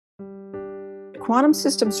quantum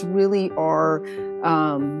systems really are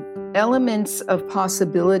elements of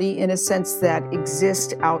possibility in a sense that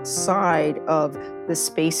exist outside of the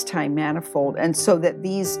space-time manifold. And so that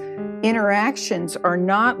these interactions are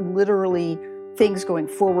not literally things going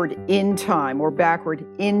forward in time or backward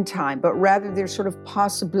in time, but rather they're sort of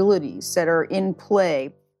possibilities that are in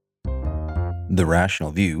play. The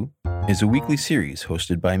Rational View is a weekly series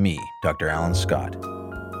hosted by me, Dr. Alan Scott,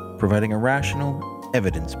 providing a rational,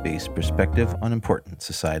 evidence-based perspective on important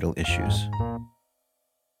societal issues.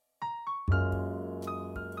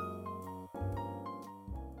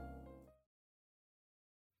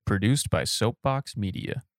 Produced by Soapbox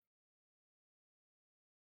Media.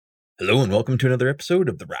 Hello and welcome to another episode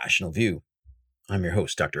of The Rational View. I'm your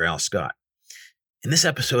host, Dr. Al Scott. In this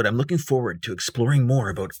episode, I'm looking forward to exploring more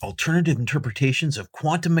about alternative interpretations of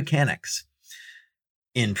quantum mechanics.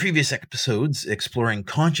 In previous episodes exploring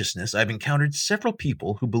consciousness, I've encountered several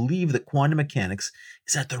people who believe that quantum mechanics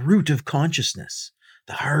is at the root of consciousness.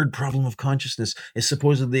 The hard problem of consciousness is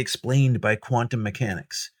supposedly explained by quantum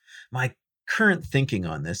mechanics. My current thinking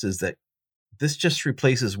on this is that this just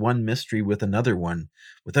replaces one mystery with another one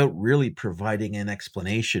without really providing an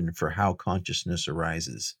explanation for how consciousness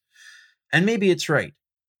arises. And maybe it's right.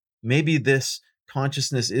 Maybe this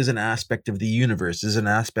consciousness is an aspect of the universe, is an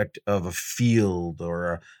aspect of a field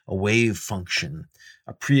or a wave function,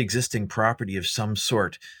 a pre-existing property of some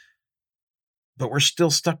sort. But we're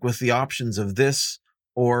still stuck with the options of this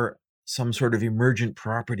or some sort of emergent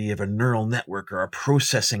property of a neural network or a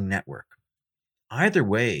processing network. Either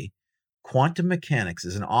way, quantum mechanics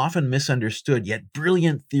is an often misunderstood yet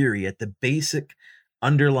brilliant theory at the basic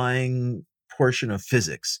underlying portion of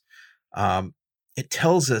physics. It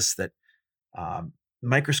tells us that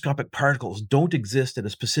microscopic particles don't exist at a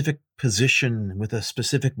specific position with a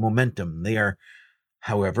specific momentum. They are,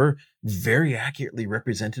 however, very accurately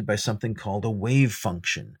represented by something called a wave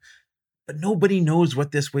function. But nobody knows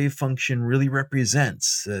what this wave function really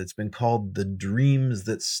represents. It's been called the dreams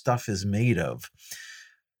that stuff is made of.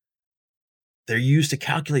 They're used to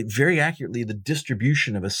calculate very accurately the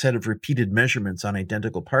distribution of a set of repeated measurements on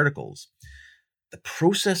identical particles. The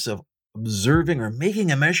process of observing or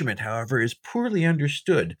making a measurement, however, is poorly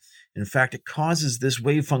understood. In fact, it causes this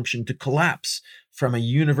wave function to collapse from a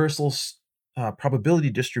universal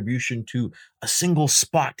probability distribution to a single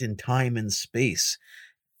spot in time and space.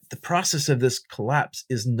 The process of this collapse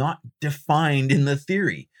is not defined in the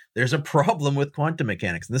theory. There's a problem with quantum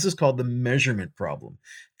mechanics, and this is called the measurement problem,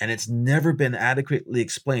 and it's never been adequately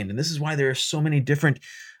explained. And this is why there are so many different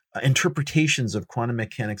interpretations of quantum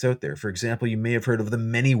mechanics out there. For example, you may have heard of the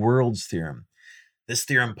many worlds theorem. This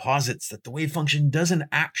theorem posits that the wave function doesn't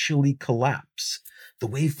actually collapse. The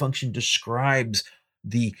wave function describes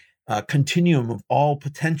the continuum of all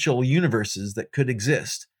potential universes that could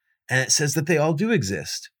exist, and it says that they all do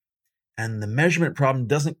exist. And the measurement problem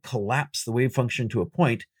doesn't collapse the wave function to a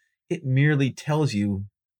point. It merely tells you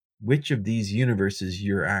which of these universes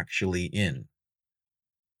you're actually in.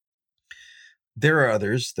 There are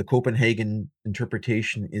others. The Copenhagen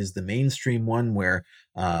interpretation is the mainstream one, where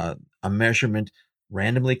a measurement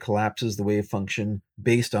randomly collapses the wave function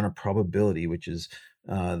based on a probability, which is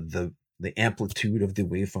the amplitude of the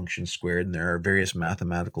wave function squared. And there are various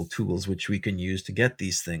mathematical tools which we can use to get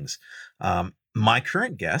these things. My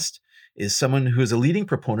current guest is someone who is a leading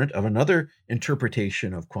proponent of another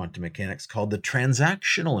interpretation of quantum mechanics called the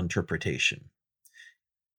transactional interpretation.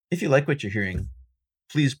 If you like what you're hearing,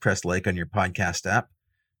 please press like on your podcast app.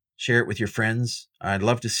 Share it with your friends. I'd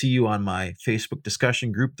love to see you on my Facebook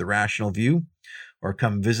discussion group, The Rational View, or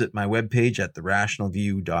come visit my webpage at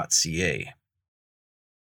therationalview.ca.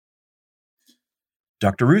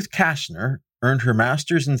 Dr. Ruth Kastner earned her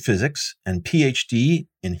master's in physics and PhD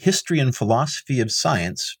in history and philosophy of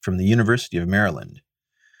science from the University of Maryland.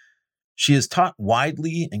 She has taught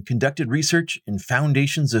widely and conducted research in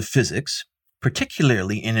foundations of physics,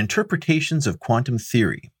 particularly in interpretations of quantum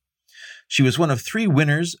theory. She was one of 3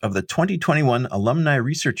 winners of the 2021 Alumni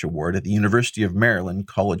Research Award at the University of Maryland,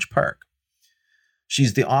 College Park.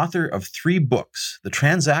 She's the author of 3 books: The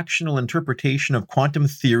Transactional Interpretation of Quantum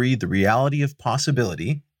Theory, The Reality of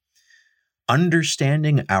Possibility,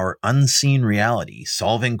 Understanding Our Unseen Reality,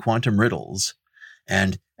 Solving Quantum Riddles,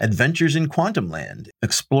 and Adventures in Quantum Land,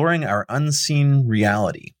 Exploring Our Unseen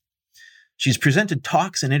Reality. She's presented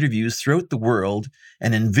talks and interviews throughout the world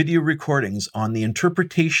and in video recordings on the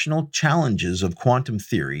interpretational challenges of quantum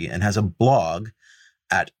theory, and has a blog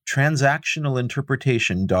at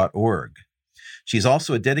transactionalinterpretation.org. She's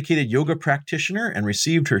also a dedicated yoga practitioner and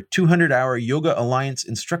received her 200-hour Yoga Alliance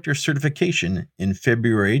instructor certification in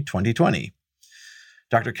February 2020.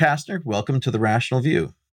 Dr. Kastner, welcome to The Rational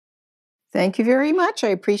View. Thank you very much. I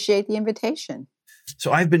appreciate the invitation.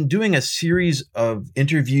 So I've been doing a series of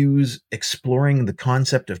interviews exploring the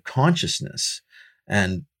concept of consciousness.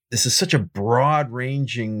 And this is such a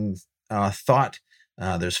broad-ranging thought.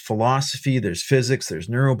 There's philosophy, there's physics, there's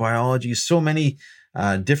neurobiology, so many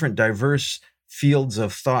different diverse fields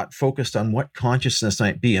of thought focused on what consciousness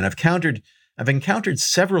might be. And I've encountered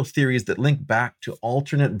several theories that link back to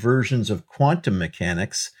alternate versions of quantum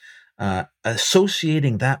mechanics,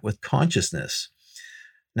 associating that with consciousness.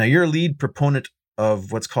 Now, you're a lead proponent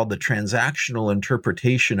of what's called the transactional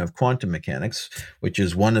interpretation of quantum mechanics, which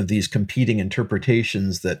is one of these competing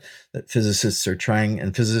interpretations that physicists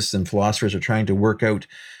and philosophers are trying to work out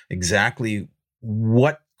exactly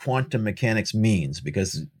what quantum mechanics means.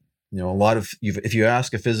 Because if you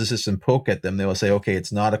ask a physicist and poke at them, they will say, okay,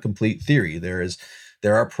 it's not a complete theory. There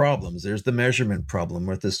are problems. There's the measurement problem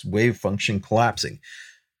with this wave function collapsing.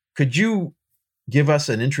 Could you give us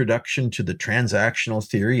an introduction to the transactional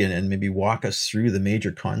theory and maybe walk us through the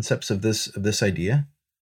major concepts of this idea?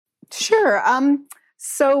 Sure.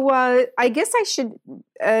 So I guess I should.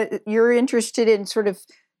 You're interested in sort of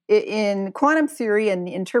in quantum theory and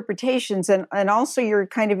the interpretations, and also you're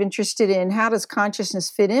kind of interested in how does consciousness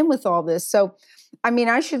fit in with all this. So, I mean,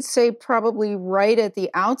 I should say probably right at the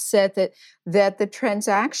outset that the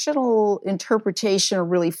transactional interpretation or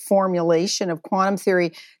really formulation of quantum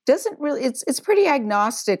theory doesn't really, it's pretty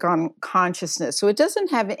agnostic on consciousness. So it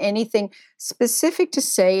doesn't have anything specific to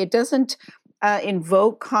say. It doesn't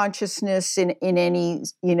invoke consciousness in any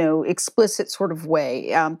explicit sort of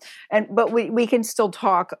way, but we can still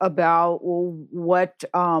talk about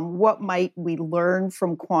what might we learn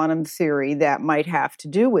from quantum theory that might have to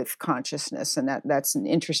do with consciousness, and that's an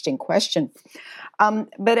interesting question.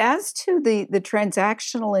 But as to the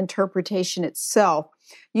transactional interpretation itself,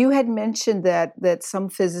 you had mentioned that some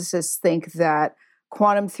physicists think that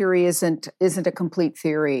quantum theory isn't a complete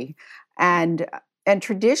theory, and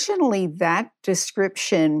traditionally, that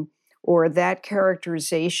description or that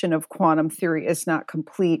characterization of quantum theory as not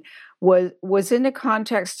complete was in the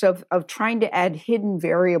context of trying to add hidden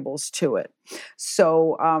variables to it.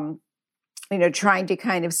 So, trying to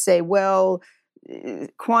kind of say, well,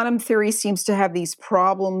 quantum theory seems to have these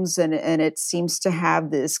problems, and it seems to have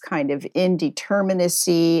this kind of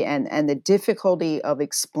indeterminacy and the difficulty of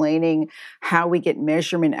explaining how we get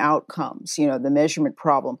measurement outcomes, the measurement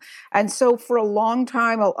problem. And so for a long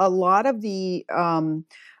time, a lot of the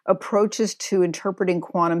approaches to interpreting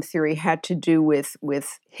quantum theory had to do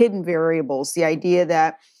with hidden variables, the idea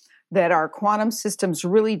that our quantum systems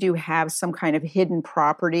really do have some kind of hidden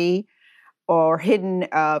property or hidden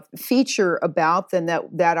feature about them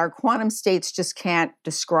that our quantum states just can't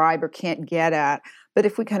describe or can't get at. But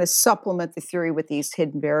if we kind of supplement the theory with these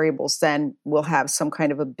hidden variables, then we'll have some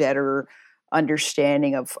kind of a better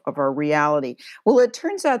understanding of our reality. Well, it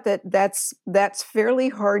turns out that's fairly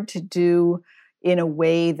hard to do in a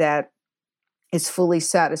way that is fully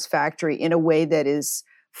satisfactory, in a way that is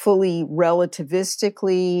fully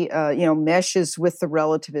relativistically, meshes with the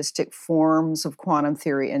relativistic forms of quantum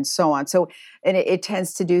theory and so on. So, and it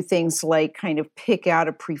tends to do things like kind of pick out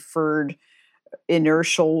a preferred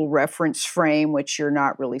inertial reference frame, which you're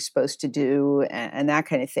not really supposed to do, and that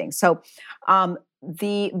kind of thing. So,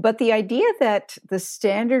 the idea that the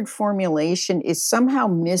standard formulation is somehow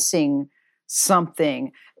missing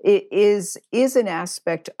something is an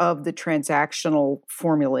aspect of the transactional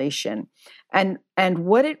formulation. And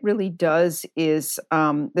what it really does is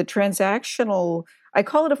the transactional, I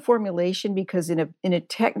call it a formulation because in a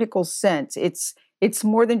technical sense, it's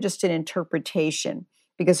more than just an interpretation,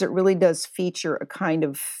 because it really does feature a kind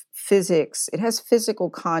of physics. It has physical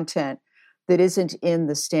content that isn't in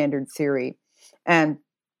the standard theory. And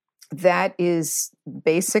that is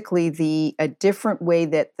basically a different way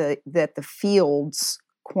that the fields,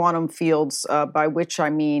 quantum fields, by which I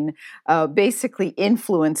mean basically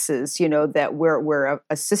influences, that where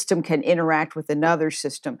a system can interact with another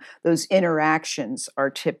system. Those interactions are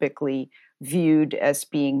typically viewed as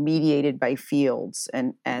being mediated by fields,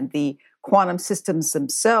 and the quantum systems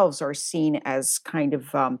themselves are seen as kind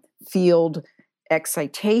of field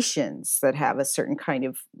excitations that have a certain kind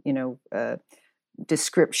of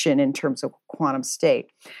description in terms of quantum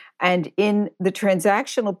state. And in the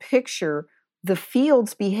transactional picture, the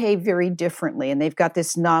fields behave very differently, and they've got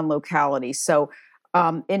this non-locality. So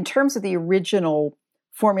in terms of the original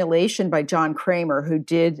formulation by John Kramer,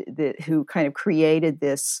 who kind of created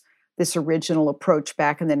this original approach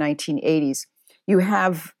back in the 1980s, you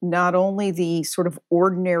have not only the sort of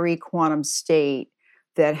ordinary quantum state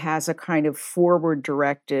that has a kind of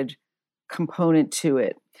forward-directed component to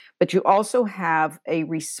it, but you also have a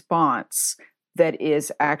response that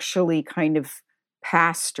is actually kind of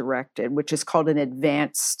past directed, which is called an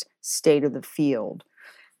advanced state of the field.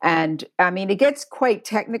 And I mean, it gets quite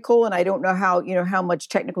technical, and I don't know how much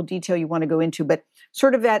technical detail you want to go into, but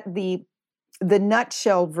sort of at the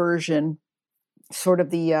nutshell version, sort of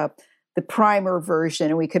the primer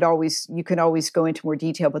version, and you can always go into more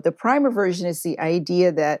detail, but the primer version is the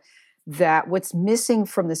idea that what's missing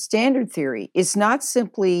from the standard theory is not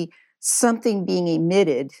simply something being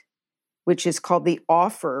emitted, which is called the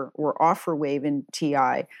offer or offer wave in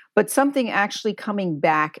TI, but something actually coming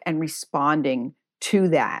back and responding to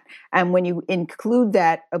that. And when you include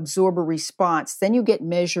that absorber response, then you get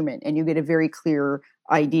measurement and you get a very clear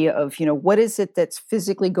idea of, what is it that's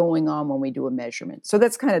physically going on when we do a measurement. So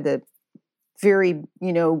that's kind of the very,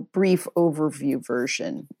 brief overview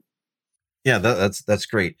version. Yeah, that's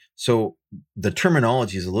great. So the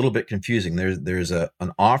terminology is a little bit confusing. There's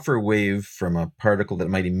an offer wave from a particle that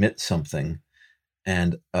might emit something,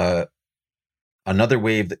 and another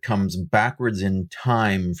wave that comes backwards in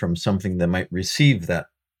time from something that might receive that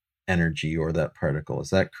energy or that particle. Is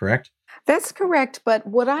that correct? That's correct. But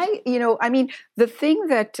what the thing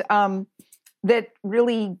that that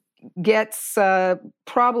really gets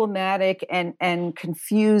problematic and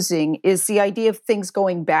confusing is the idea of things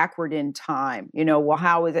going backward in time. Well,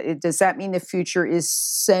 how is it? Does that mean the future is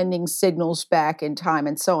sending signals back in time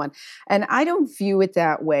and so on? And I don't view it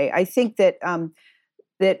that way. I think that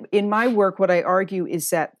that in my work, what I argue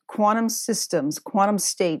is that quantum systems, quantum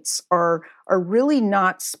states are really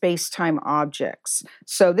not space-time objects.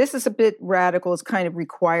 So this is a bit radical. It kind of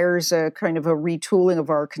requires a kind of a retooling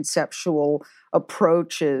of our conceptual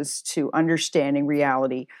approaches to understanding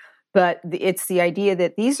reality. But it's the idea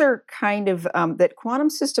that these are kind of, that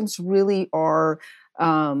quantum systems really are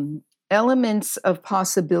elements of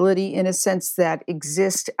possibility in a sense that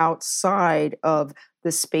exist outside of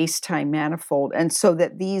the space-time manifold. And so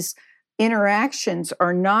that these interactions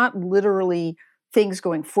are not literally things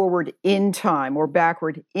going forward in time or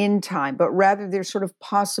backward in time, but rather they're sort of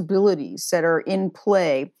possibilities that are in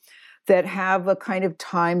play that have a kind of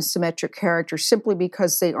time symmetric character simply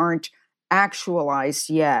because they aren't actualized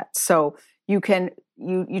yet. So you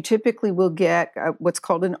typically will get what's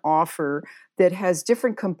called an offer that has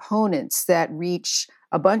different components that reach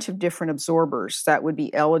a bunch of different absorbers that would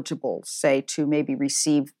be eligible, say, to maybe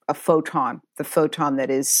receive a photon, the photon that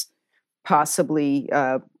is possibly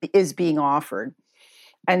is being offered.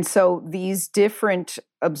 And so these different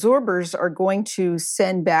absorbers are going to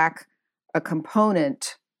send back a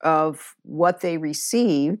component of what they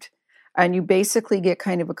received, and you basically get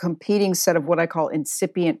kind of a competing set of what I call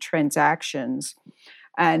incipient transactions.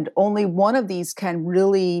 And only one of these can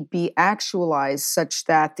really be actualized such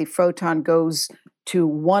that the photon goes to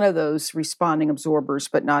one of those responding absorbers,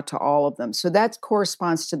 but not to all of them. So that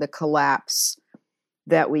corresponds to the collapse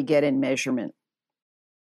that we get in measurement.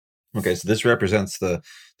 Okay, so this represents the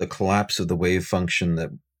collapse of the wave function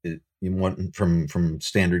that you want from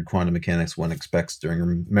standard quantum mechanics one expects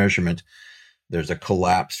during measurement. There's a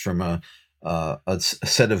collapse from a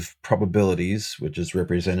set of probabilities, which is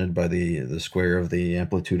represented by the square of the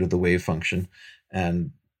amplitude of the wave function,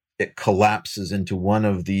 and it collapses into one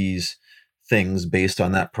of these things based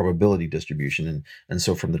on that probability distribution. And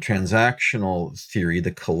so from the transactional theory,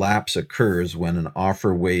 the collapse occurs when an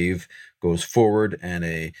offer wave goes forward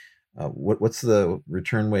and what's the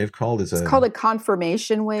return wave called? It's called a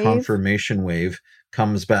confirmation wave. Confirmation wave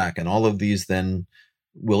comes back, and all of these then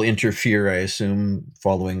will interfere, I assume,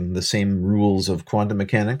 following the same rules of quantum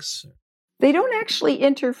mechanics? They don't actually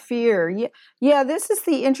interfere. Yeah, this is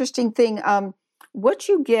the interesting thing. What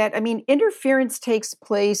you get, interference takes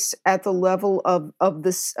place at the level of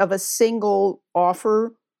a single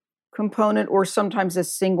offer component or sometimes a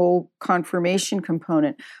single confirmation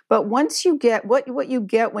component. But once you get what you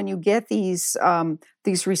get when you get these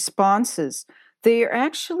responses, they are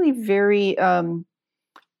actually very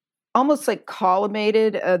almost like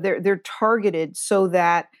collimated. They're targeted so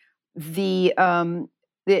that the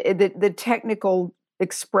technical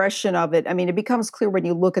expression of it, it becomes clear when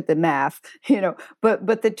you look at the math,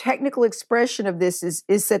 but the technical expression of this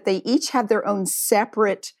is that they each have their own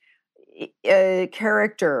separate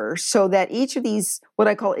character, so that each of these, what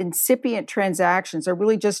I call incipient transactions, are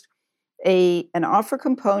really just an offer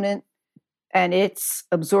component and its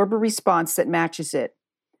absorber response that matches it.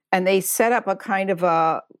 And they set up a kind of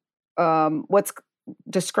a what's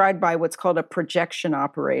described by what's called a projection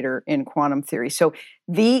operator in quantum theory. So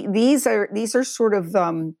these are sort of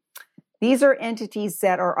these are entities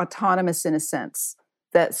that are autonomous in a sense.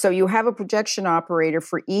 So you have a projection operator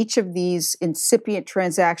for each of these incipient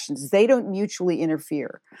transactions. They don't mutually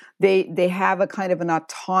interfere. They have a kind of an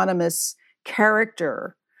autonomous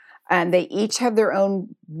character, and they each have their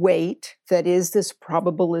own weight that is this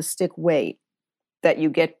probabilistic weight that you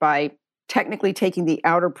get by technically taking the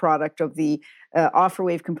outer product of the offer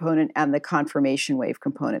wave component and the confirmation wave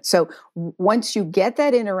component. So once you get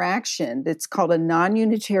that interaction, it's called a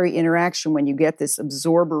non-unitary interaction when you get this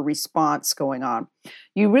absorber response going on.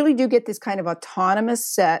 You really do get this kind of autonomous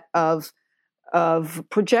set of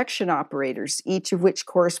projection operators, each of which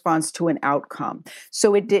corresponds to an outcome.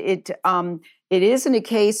 So it isn't a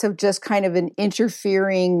case of just kind of an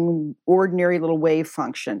interfering ordinary little wave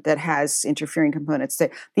function that has interfering components. The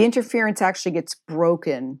interference actually gets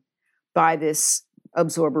broken by this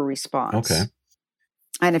absorber response. Okay.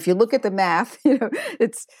 And if you look at the math,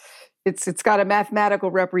 it's got a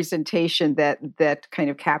mathematical representation that kind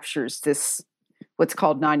of captures this, what's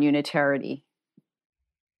called non-unitarity.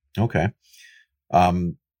 Okay.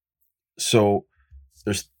 So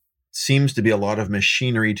there seems to be a lot of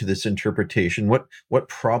machinery to this interpretation. What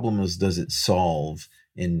problems does it solve?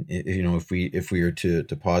 If we are to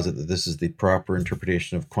posit that this is the proper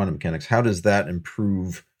interpretation of quantum mechanics, how does that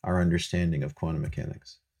improve our understanding of quantum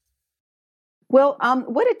mechanics? Well,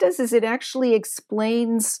 what it does is it actually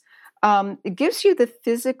explains. It gives you the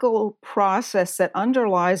physical process that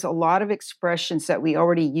underlies a lot of expressions that we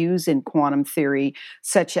already use in quantum theory,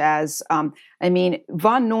 such as, von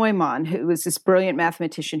Neumann, who was this brilliant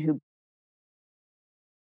mathematician who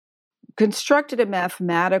constructed a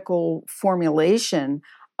mathematical formulation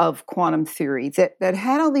of quantum theory that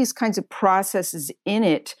had all these kinds of processes in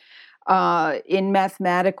it, in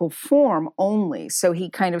mathematical form only. So he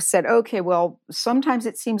kind of said, okay, well, sometimes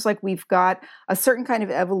it seems like we've got a certain kind of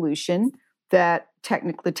evolution that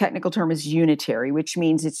the technical term is unitary, which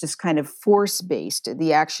means it's just kind of force-based,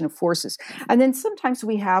 the action of forces. And then sometimes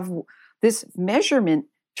we have this measurement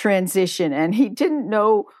transition, and he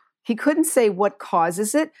couldn't say what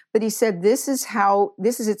causes it, but he said this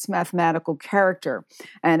is its mathematical character,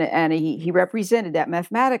 and he represented that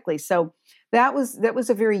mathematically. So that was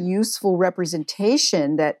a very useful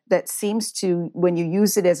representation that seems to, when you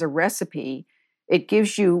use it as a recipe,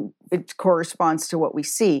 it corresponds to what we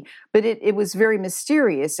see. But it was very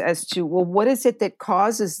mysterious as to, well, what is it that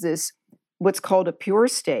causes this, what's called a pure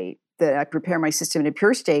state, that I prepare my system in a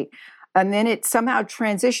pure state, and then it somehow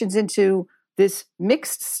transitions into this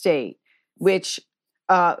mixed state, which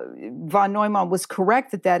von Neumann was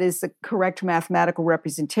correct that is the correct mathematical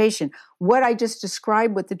representation. What I just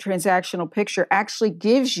described with the transactional picture actually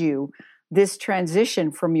gives you this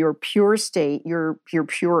transition from your pure state, your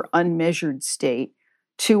pure unmeasured state,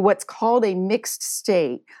 to what's called a mixed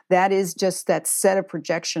state. That is just that set of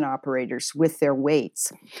projection operators with their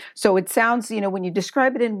weights. So it sounds, when you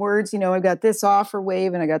describe it in words, I've got this offer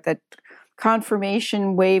wave and I got that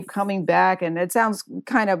confirmation wave coming back, and it sounds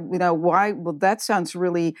kind of, why? Well, that sounds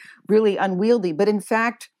really, really unwieldy. But in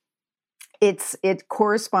fact, it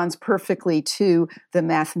corresponds perfectly to the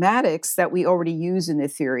mathematics that we already use in the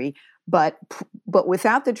theory. But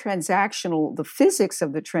without the physics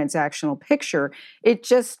of the transactional picture, it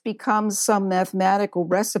just becomes some mathematical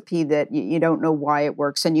recipe that you don't know why it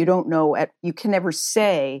works, and you don't know. You can never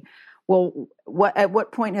say, well, at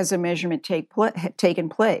what point has a measurement taken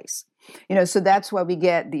place? So that's why we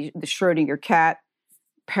get the Schrödinger cat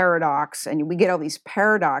paradox, and we get all these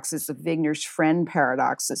paradoxes of Wigner's friend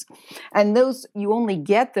paradoxes. And those, you only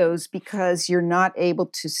get those because you're not able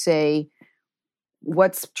to say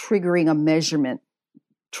what's triggering a measurement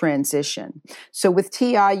transition. So with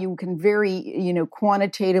TI, you can very,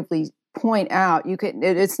 quantitatively point out,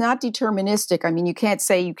 it's not deterministic. I mean,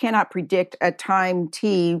 you cannot predict at time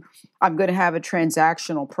T, I'm going to have a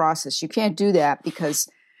transactional process. You can't do that because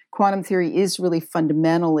quantum theory is really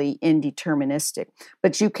fundamentally indeterministic.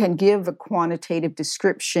 But you can give a quantitative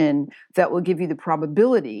description that will give you the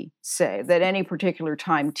probability, say, that any particular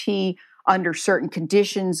time T, under certain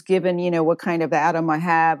conditions, given, what kind of atom I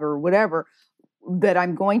have or whatever, that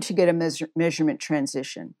I'm going to get a measurement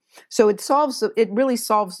transition. So it really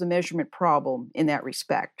solves the measurement problem in that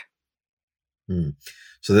respect.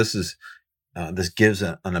 So this gives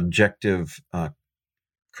an objective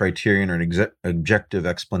criterion or an objective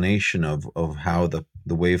explanation of how the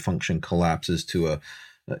wave function collapses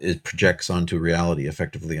it projects onto reality,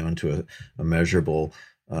 effectively onto a measurable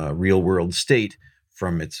real world state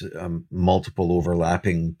from its multiple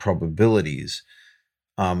overlapping probabilities.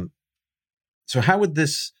 So how would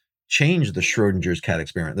this change the Schrödinger's cat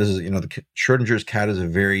experiment? This is, the Schrödinger's cat is a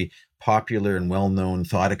very popular and well-known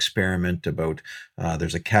thought experiment about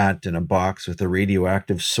there's a cat in a box with a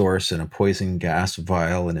radioactive source and a poison gas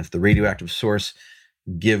vial, and if the radioactive source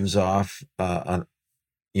gives off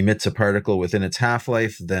emits a particle within its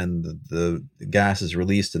half-life, then the gas is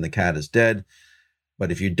released and the cat is dead.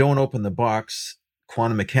 But if you don't open the box,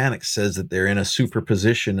 quantum mechanics says that they're in a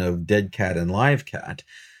superposition of dead cat and live cat.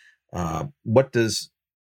 What does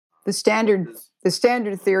the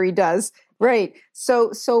standard theory does? Right.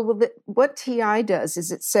 So what TI does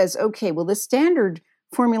is it says, okay, well, the standard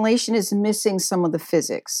formulation is missing some of the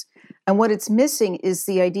physics, and what it's missing is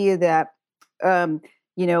the idea that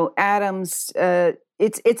atoms.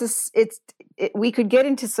 We could get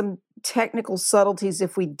into some technical subtleties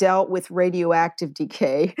if we dealt with radioactive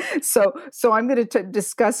decay. So I'm going to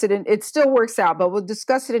discuss it, and it still works out, but we'll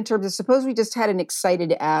discuss it in terms of, suppose we just had an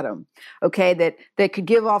excited atom, okay, that could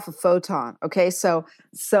give off a photon, okay, so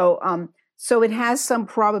it has some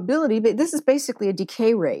probability, but this is basically a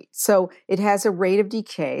decay rate. So it has a rate of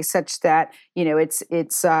decay such that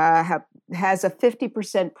has a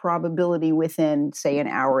 50% probability within, say, an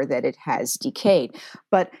hour that it has decayed.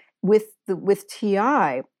 But with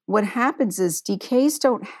TI, what happens is decays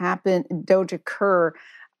don't occur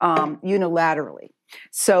unilaterally.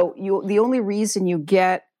 So the only reason you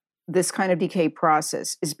get this kind of decay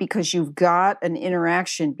process is because you've got an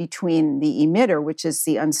interaction between the emitter, which is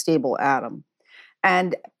the unstable atom,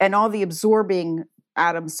 and all the absorbing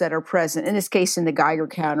atoms that are present, in this case in the Geiger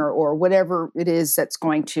counter or whatever it is that's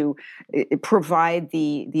going to provide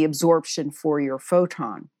the absorption for your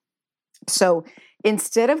photon. So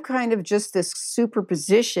instead of kind of just this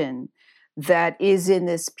superposition that is in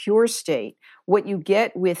this pure state, what you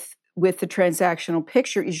get with the transactional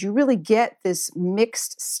picture is you really get this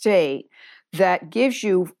mixed state that gives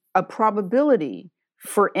you a probability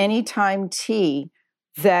for any time t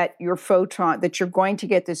that you're going to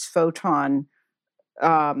get this photon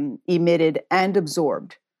emitted and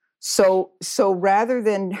absorbed. So rather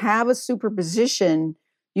than have a superposition,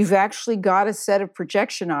 you've actually got a set of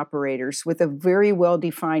projection operators with a very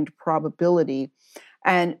well-defined probability.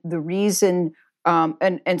 And the reason,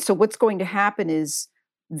 and so what's going to happen is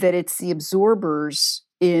that it's the absorbers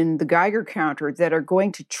in the Geiger counter that are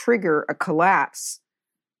going to trigger a collapse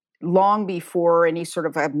long before any sort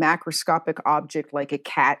of a macroscopic object like a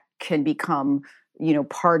cat can become,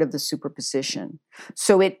 part of the superposition.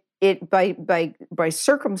 So it by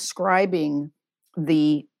circumscribing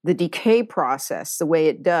the decay process the way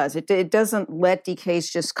it does, it doesn't let decays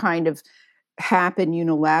just kind of happen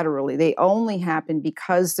unilaterally. They only happen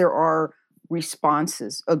because there are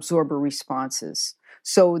responses, absorber responses.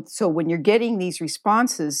 So when you're getting these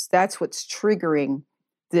responses, that's what's triggering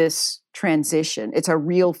this transition. It's a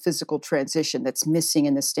real physical transition that's missing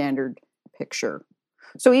in the standard picture.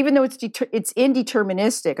 So even though it's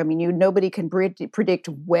indeterministic, I mean, nobody can predict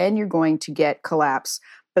when you're going to get collapse,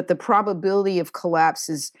 but the probability of collapse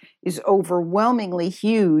is overwhelmingly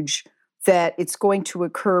huge that it's going to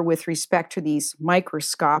occur with respect to these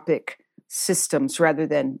microscopic systems rather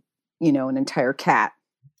than, an entire cat.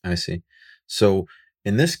 I see. So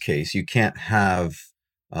in this case, you can't have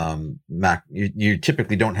you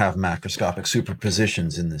typically don't have macroscopic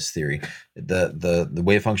superpositions in this theory. The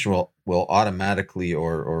wave function will automatically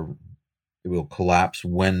or it will collapse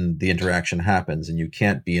when the interaction happens, and you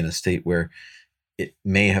can't be in a state where it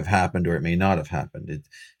may have happened or it may not have happened.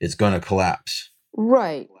 It's going to collapse.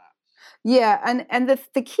 Right. Yeah, and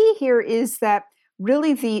the key here is that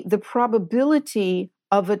really the probability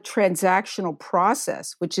of a transactional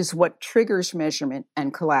process, which is what triggers measurement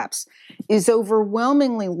and collapse, is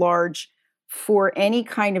overwhelmingly large for any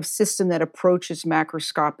kind of system that approaches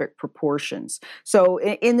macroscopic proportions. So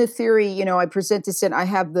in the theory, I present this I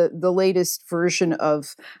have the latest version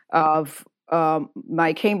of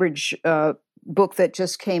my Cambridge book that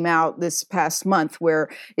just came out this past month, where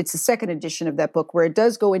it's the second edition of that book, where it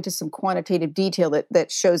does go into some quantitative detail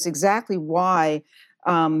that shows exactly why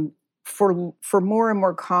for more and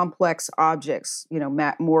more complex objects,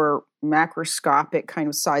 more macroscopic kind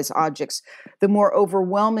of size objects, the more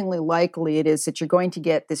overwhelmingly likely it is that you're going to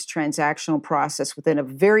get this transactional process within a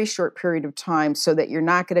very short period of time, so that you're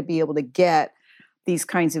not going to be able to get these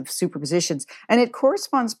kinds of superpositions. And it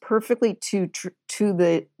corresponds perfectly to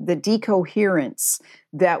the decoherence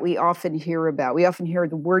that we often hear about. We often hear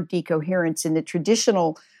the word decoherence in the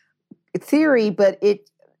traditional theory, but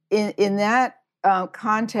in that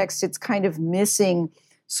context, it's kind of missing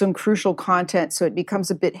some crucial content, so it becomes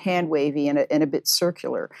a bit hand-wavy and a bit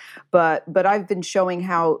circular. But I've been showing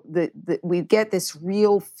how we get this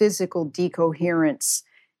real physical decoherence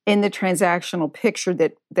in the transactional picture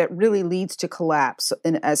that really leads to collapse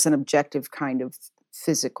as an objective kind of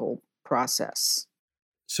physical process.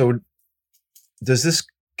 So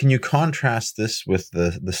can you contrast this with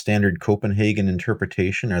the standard Copenhagen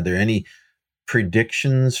interpretation? Are there any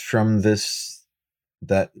predictions from this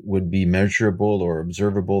that would be measurable or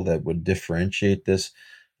observable that would differentiate this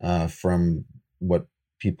from what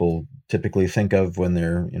people typically think of when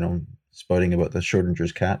they're, spouting about the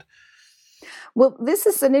Schrodinger's cat? Well, this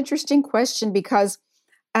is an interesting question because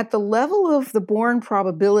at the level of the Born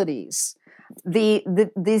probabilities,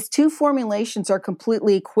 these two formulations are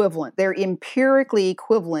completely equivalent. They're empirically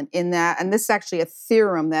equivalent in that, and this is actually a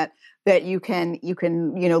theorem that you can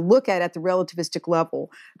look at the relativistic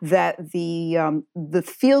level, that the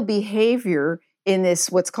field behavior in this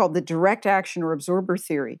what's called the direct action or absorber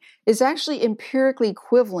theory is actually empirically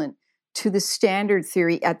equivalent to the standard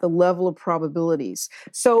theory at the level of probabilities.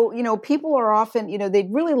 So, people are often,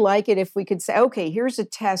 they'd really like it if we could say, okay, here's a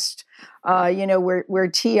test, where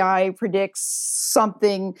TI predicts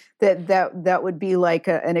something that would be like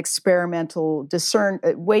an experimental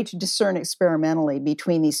way to discern experimentally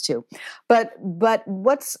between these two. But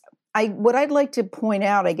what I'd like to point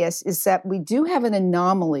out, I guess, is that we do have an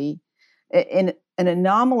anomaly in an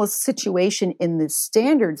anomalous situation in the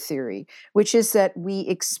standard theory, which is that we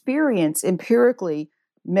experience empirically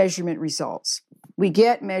measurement results. We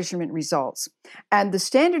get measurement results. And the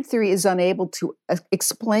standard theory is unable to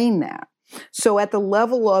explain that. So at the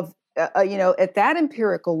level of, at that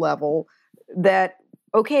empirical level, that,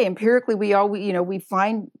 okay, empirically we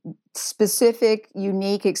find specific,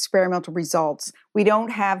 unique experimental results. We don't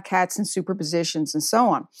have cats and superpositions and so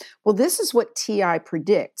on. Well, this is what TI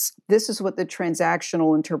predicts. This is what the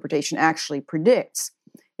transactional interpretation actually predicts.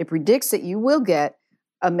 It predicts that you will get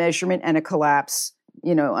a measurement and a collapse,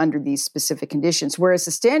 under these specific conditions. Whereas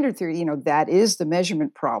the standard theory, that is the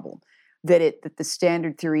measurement problem, that the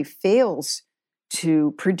standard theory fails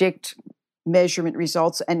to predict measurement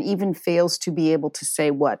results and even fails to be able to say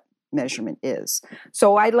what measurement is.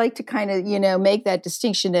 So I'd like to kind of, make that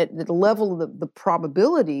distinction that at the level of the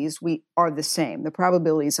probabilities, we are the same. The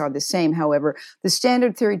probabilities are the same. However, the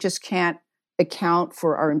standard theory just can't account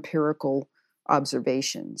for our empirical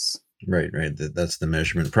observations. Right. That's the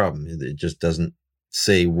measurement problem. It just doesn't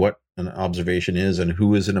say what an observation is and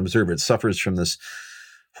who is an observer. It suffers from this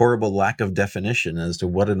horrible lack of definition as to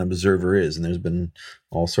what an observer is. And there's been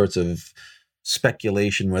all sorts of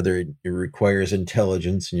speculation whether it requires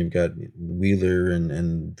intelligence, and you've got Wheeler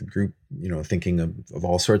and the group, thinking of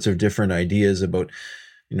all sorts of different ideas about,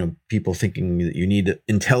 people thinking that you need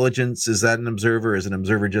intelligence. Is that an observer? Is an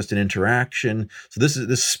observer just an interaction? So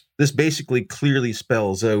this basically clearly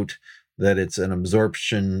spells out that it's an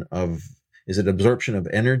absorption of, is it absorption of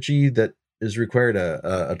energy that is required,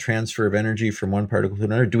 a transfer of energy from one particle to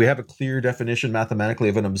another? Do we have a clear definition mathematically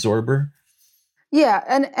of an absorber? Yeah,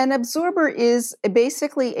 an absorber is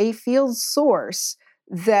basically a field source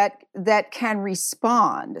that can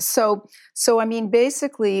respond. So I mean,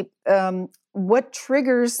 basically, what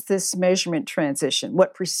triggers this measurement transition,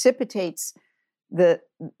 what precipitates the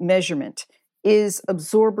measurement, is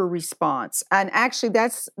absorber response. And actually,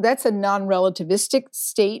 that's a non-relativistic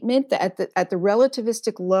statement. That at the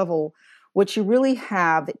relativistic level, what you really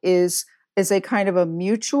have is a kind of a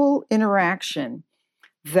mutual interaction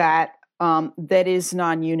that is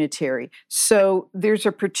non-unitary. So there's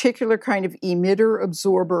a particular kind of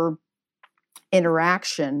emitter-absorber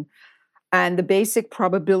interaction, and the basic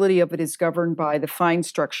probability of it is governed by the fine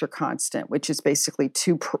structure constant, which is basically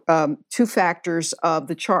two factors of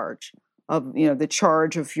the charge of the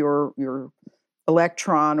charge of your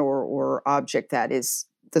electron or object that is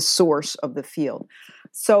the source of the field.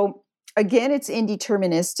 So again, it's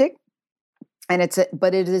indeterministic. And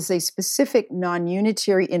but it is a specific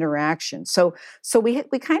non-unitary interaction. So we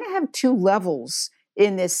kind of have two levels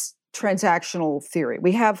in this transactional theory.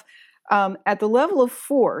 We have at the level of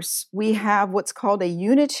force, we have what's called a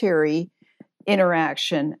unitary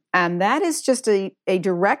interaction, and that is just a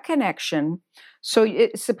direct connection. So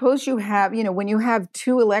suppose you have, when you have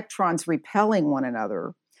two electrons repelling one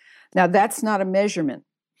another, now that's not a measurement.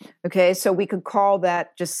 Okay, so we could call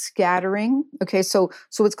that just scattering. Okay, so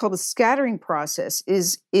what's called the scattering process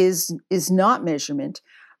is not measurement,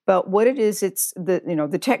 but what it is, it's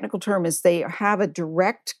the technical term is they have a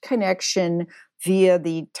direct connection via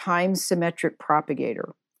the time symmetric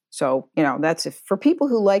propagator. So that's for people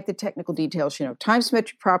who like the technical details. Time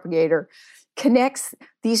symmetric propagator connects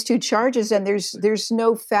these two charges, and there's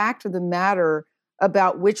no fact of the matter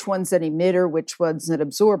about which one's an emitter, which one's an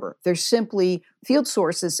absorber. They're simply field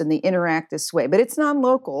sources and they interact this way. But it's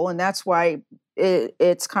non-local, and that's why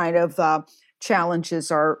it's kind of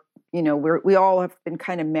challenges are, we all have been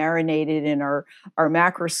kind of marinated in our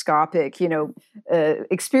macroscopic,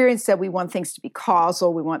 experience that we want things to be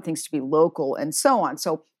causal, we want things to be local, and so on.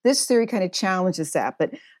 So this theory kind of challenges that.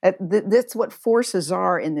 But that's what forces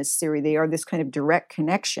are in this theory. They are this kind of direct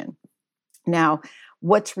connection. Now,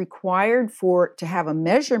 What's required to have a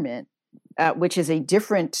measurement, which is a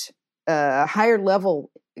different, higher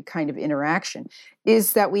level kind of interaction,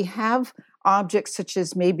 is that we have objects such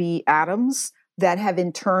as maybe atoms that have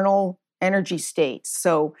internal energy states.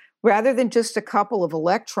 So rather than just a couple of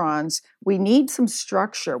electrons, we need some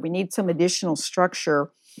structure. We need some additional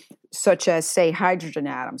structure, such as, say, hydrogen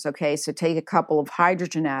atoms. Okay, so take a couple of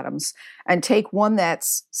hydrogen atoms and take one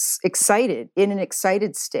that's excited, in an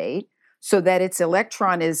excited state, so that its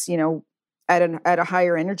electron is, at a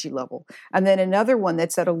higher energy level, and then another one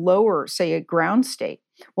that's at a lower, say, a ground state.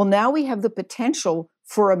 Well, now we have the potential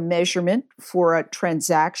for a measurement, for a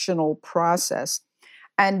transactional process.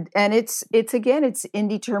 And it's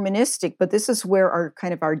indeterministic, but this is where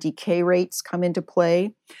our decay rates come into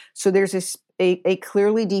play. So there's a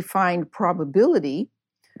clearly defined probability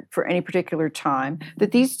for any particular time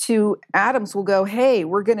that these two atoms will go, hey,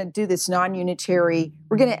 we're going to do this non-unitary,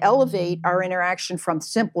 we're going to elevate our interaction from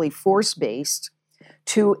simply force-based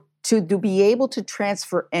to be able to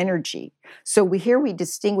transfer energy. So we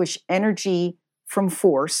distinguish energy from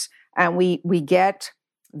force, and we get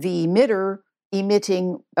the emitter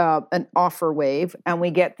emitting an offer wave, and we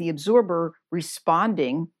get the absorber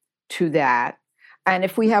responding to that. And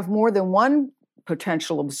if we have more than one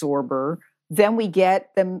potential absorber, then we get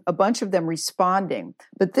a bunch of them responding.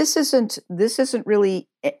 But this isn't really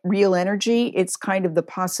real energy. It's kind of the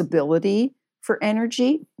possibility for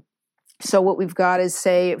energy. So what we've got is,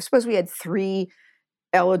 say, suppose we had 3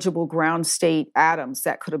 eligible ground state atoms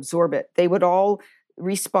that could absorb it. They would all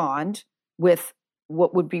respond with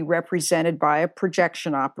what would be represented by a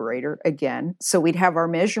projection operator again. So we'd have our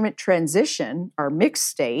measurement transition, our mixed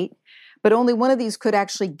state, but only one of these could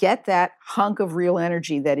actually get that hunk of real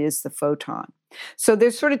energy that is the photon. So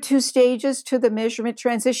there's sort of 2 stages to the measurement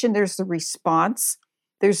transition. There's the response.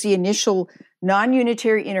 There's the initial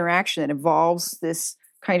non-unitary interaction that involves this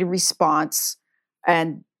kind of response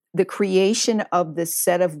and the creation of this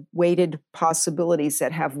set of weighted possibilities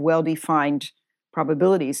that have well-defined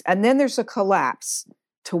probabilities. And then there's a collapse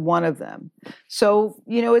to one of them. So,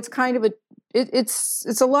 it's kind of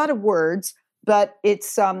it's a lot of words, but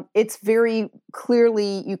it's very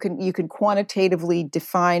clearly, you can quantitatively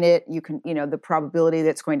define it. You can, the probability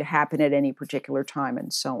that's going to happen at any particular time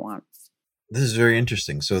and so on. This is very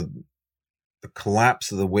interesting. So the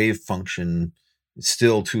collapse of the wave function is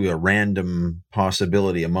still to a random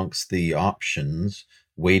possibility amongst the options,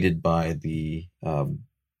 weighted by the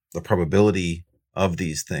probability of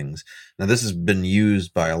these things. Now, this has been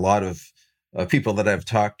used by a lot of people that I've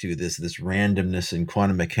talked to, this randomness in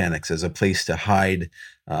quantum mechanics as a place to hide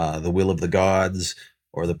the will of the gods,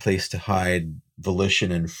 or the place to hide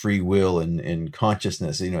volition and free will and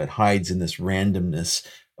consciousness. It hides in this randomness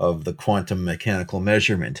of the quantum mechanical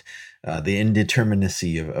measurement, the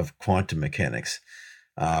indeterminacy of quantum mechanics.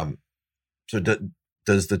 So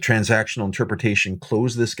does the transactional interpretation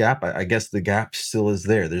close this gap? I guess the gap still is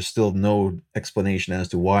there. There's still no explanation as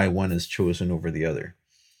to why one is chosen over the other.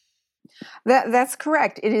 That's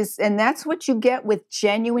correct. It is, and that's what you get with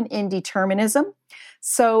genuine indeterminism.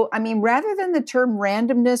 So, rather than the term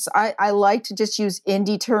randomness, I like to just use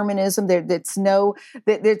indeterminism.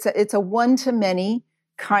 It's a one-to-many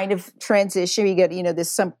kind of transition. You get,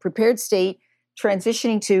 this some prepared state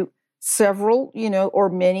transitioning to several, or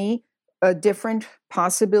many different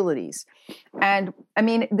possibilities. And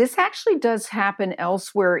this actually does happen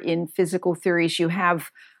elsewhere in physical theories. You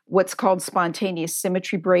have what's called spontaneous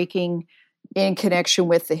symmetry breaking in connection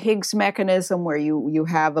with the Higgs mechanism, where you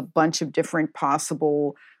have a bunch of different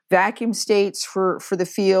possible vacuum states for the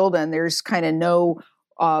field, and there's kind of no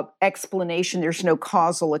explanation. There's no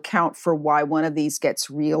causal account for why one of these gets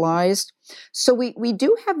realized. So we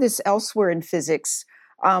do have this elsewhere in physics.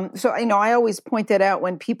 So I always point that out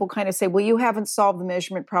when people kind of say, well, you haven't solved the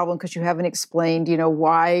measurement problem because you haven't explained,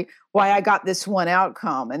 why I got this one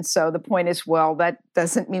outcome. And so the point is, well, that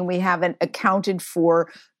doesn't mean we haven't accounted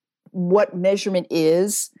for what measurement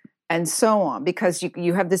is and so on, because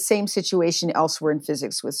you have the same situation elsewhere in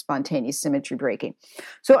physics with spontaneous symmetry breaking.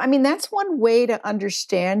 So, that's one way to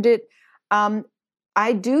understand it.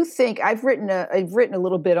 I do think I've written a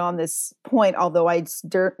little bit on this point, although I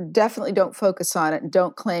definitely don't focus on it and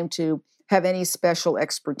don't claim to have any special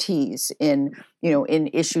expertise in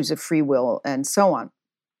issues of free will and so on.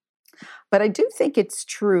 But I do think it's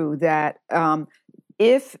true that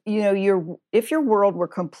if your world were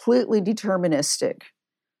completely deterministic,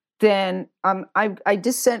 then I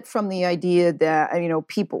dissent from the idea that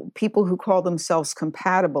people who call themselves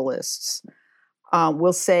compatibilists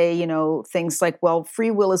will say, things like, well,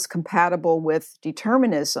 free will is compatible with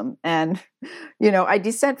determinism. And, I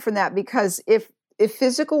dissent from that, because if if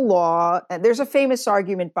physical law, and there's a famous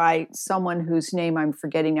argument by someone whose name I'm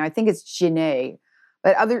forgetting now. I think it's Genet,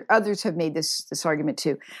 but others have made this argument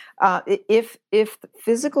too. If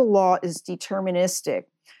physical law is deterministic,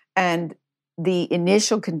 and the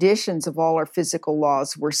initial conditions of all our physical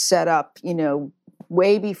laws were set up,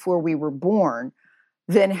 way before we were born,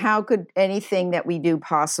 then how could anything that we do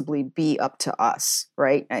possibly be up to us,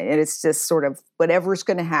 right? And it's just sort of whatever's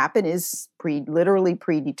going to happen is literally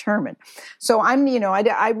predetermined. So I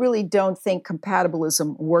really don't think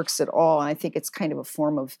compatibilism works at all, and I think it's kind of a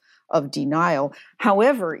form of denial.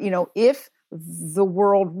 However, if the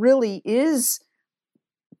world really is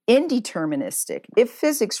indeterministic, if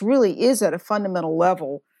physics really is at a fundamental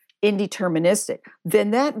level indeterministic,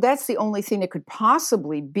 then that's the only thing that could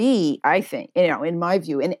possibly be, I think, in my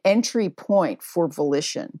view, an entry point for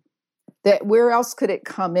volition. That where else could it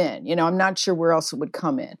come in? I'm not sure where else it would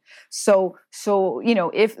come in. So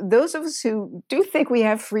if those of us who do think we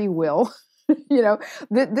have free will,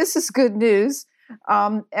 this is good news.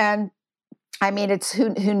 And I mean, it's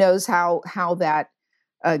who knows how that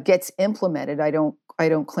gets implemented. I don't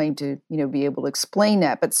claim to be able to explain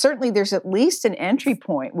that, but certainly there's at least an entry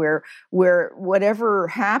point where whatever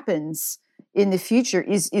happens in the future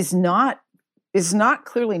is not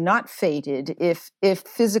clearly not fated if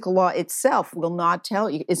physical law itself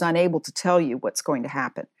is unable to tell you what's going to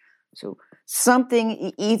happen. So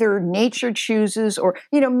something either nature chooses, or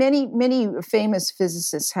many famous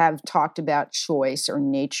physicists have talked about choice or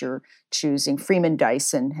nature choosing. Freeman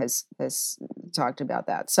Dyson has talked about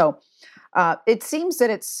that. So it seems that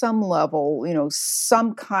at some level,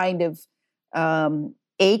 some kind of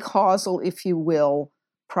acausal, if you will,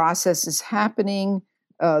 process is happening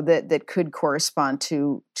that could correspond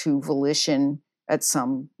to volition at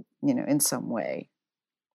some, in some way.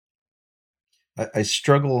 I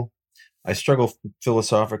struggle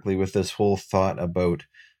philosophically with this whole thought about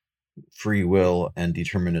free will and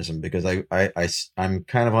determinism, because I'm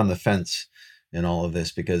kind of on the fence in all of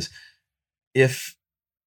this, because if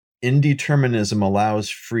indeterminism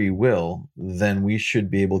allows free will, then we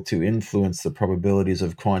should be able to influence the probabilities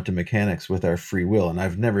of quantum mechanics with our free will. And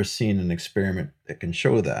I've never seen an experiment that can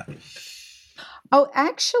show that. Oh,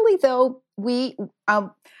 actually, though,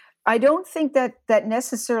 I don't think that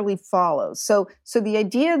necessarily follows. So the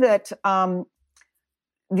idea that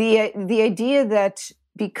the idea that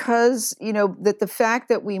because that the fact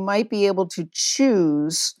that we might be able to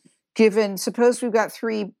choose, given, suppose we've got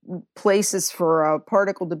 3 places for a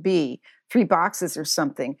particle to be, 3 boxes or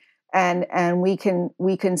something, and we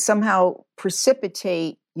can somehow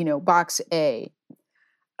precipitate, box A.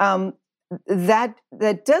 That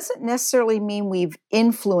doesn't necessarily mean we've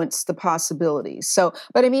influenced the possibilities. So,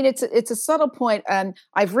 but I mean, it's a subtle point, and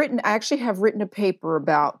I actually have written a paper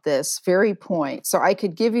about this very point. So I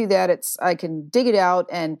could give you that. I can dig it out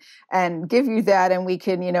and give you that, and we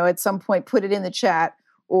can, at some point put it in the chat,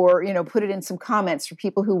 or put it in some comments for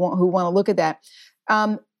people who want to look at that.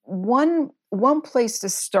 One place to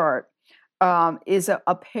start is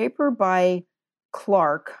a paper by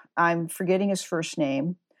Clark. I'm forgetting his first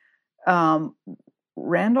name.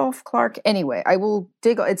 Randolph Clark. Anyway, I will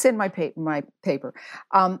dig. It's in my paper.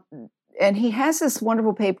 And he has this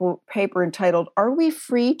wonderful paper entitled "Are We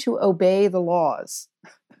Free to Obey the Laws?"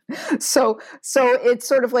 So it's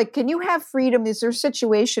sort of like, can you have freedom? Is there a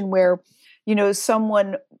situation where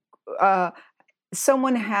someone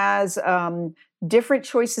has different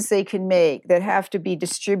choices they can make that have to be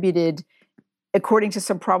distributed according to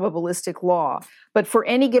some probabilistic law, but for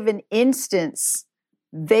any given instance,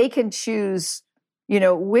 they can choose,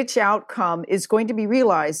 which outcome is going to be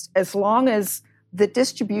realized as long as the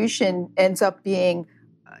distribution ends up being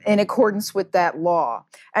in accordance with that law.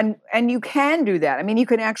 And you can do that. I mean, you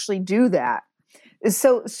can actually do that.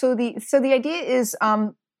 So the idea is,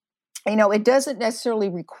 it doesn't necessarily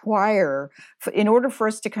require, in order for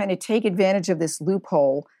us to kind of take advantage of this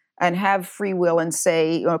loophole and have free will and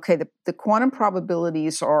say, okay, the quantum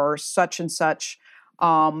probabilities are such and such,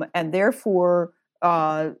 and therefore,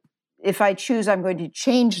 if I choose, I'm going to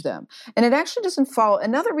change them. And it actually doesn't follow.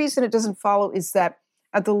 Another reason it doesn't follow is that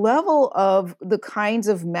at the level of the kinds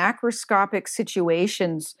of macroscopic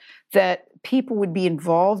situations that people would be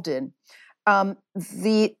involved in,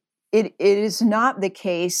 it is not the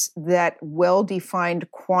case that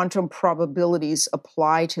well-defined quantum probabilities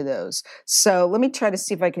apply to those. So let me try to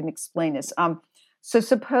see if I can explain this. So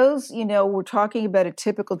suppose, we're talking about a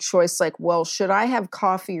typical choice like, well, should I have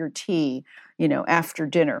coffee or tea, after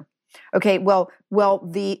dinner? Okay, well,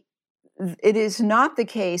 it is not the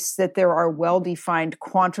case that there are well-defined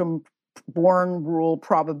quantum Born rule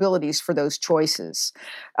probabilities for those choices.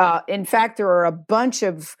 In fact, there are a bunch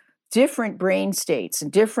of different brain states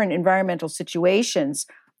and different environmental situations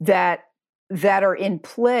that are in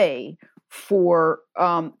play for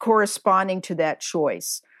corresponding to that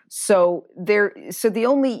choice. So the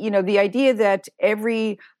only, the idea that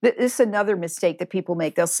this is another mistake that people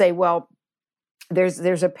make. They'll say, well,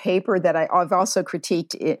 there's a paper that I've also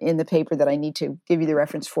critiqued in the paper that I need to give you the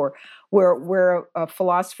reference for, where a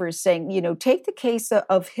philosopher is saying, take the case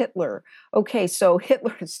of Hitler. Okay, so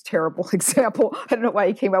Hitler is a terrible example. I don't know why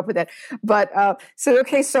he came up with that, but so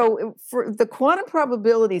for the quantum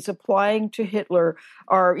probabilities applying to Hitler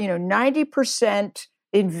are 90%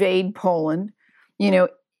 invade Poland,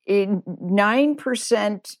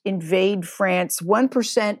 9% invade France,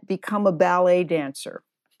 1% become a ballet dancer.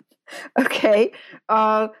 Okay,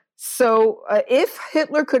 so if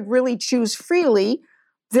Hitler could really choose freely,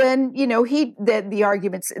 then the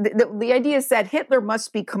arguments, the idea is that Hitler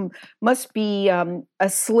must be a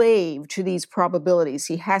slave to these probabilities.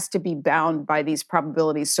 He has to be bound by these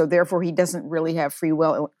probabilities, so therefore he doesn't really have free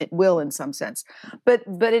will in some sense. But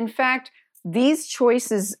in fact, these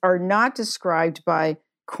choices are not described by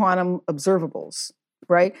quantum observables.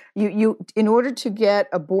 Right? You in order to get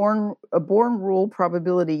a born rule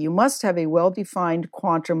probability, you must have a well-defined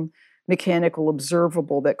quantum mechanical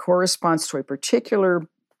observable that corresponds to a particular,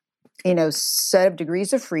 set of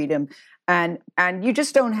degrees of freedom, and you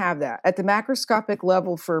just don't have that at the macroscopic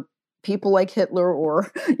level for people like Hitler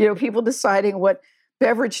or people deciding what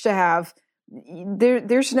beverage to have.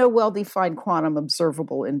 There's no well-defined quantum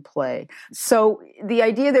observable in play. So the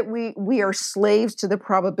idea that we are slaves to the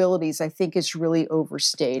probabilities, I think, is really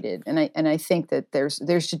overstated. And I think that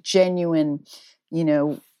there's a genuine,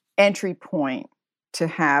 entry point to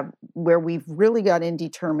have where we've really got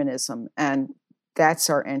indeterminism, and that's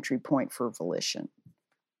our entry point for volition.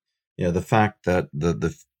 Yeah, the fact that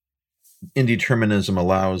the indeterminism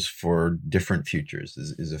allows for different futures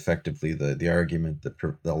is effectively the argument that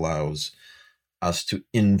allows us to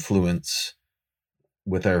influence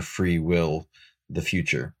with our free will the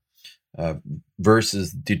future,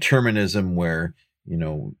 versus determinism where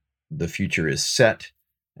the future is set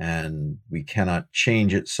and we cannot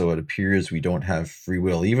change it, so it appears we don't have free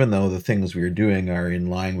will, even though the things we are doing are in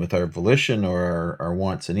line with our volition or our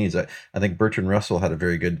wants and needs. I think Bertrand Russell had a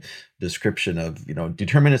very good description of,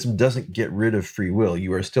 determinism doesn't get rid of free will.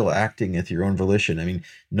 You are still acting with your own volition. I mean,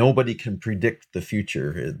 nobody can predict the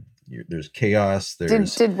future. There's chaos.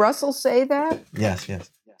 Did Russell say that? Yes.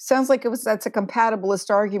 Sounds like that's a compatibilist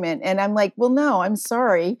argument, and I'm like, well, no, I'm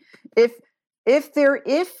sorry. If the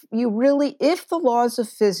laws of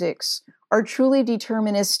physics are truly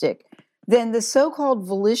deterministic, then the so-called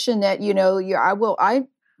volition that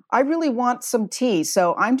I really want some tea,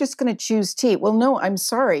 so I'm just going to choose tea. Well, no, I'm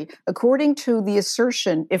sorry. According to the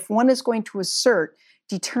assertion, if one is going to assert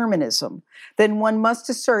determinism, then one must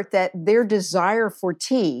assert that their desire for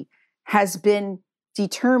tea has been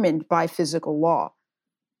determined by physical law,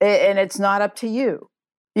 and it's not up to you.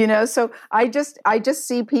 So I just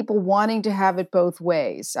see people wanting to have it both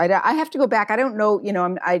ways. I have to go back. I don't know.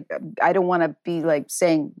 I don't want to be like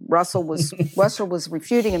saying Russell was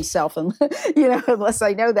refuting himself, and unless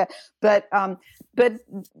I know that. But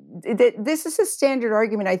this is a standard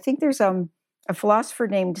argument. I think there's a philosopher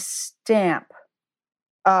named Stamp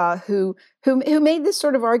who made this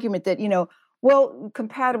sort of argument that well,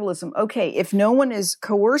 compatibilism. Okay, if no one is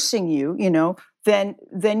coercing you, then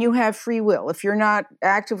you have free will. If you're not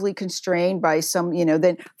actively constrained by some,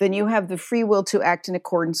 then you have the free will to act in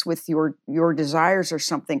accordance with your desires or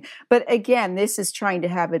something. But again, this is trying to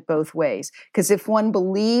have it both ways. Because if one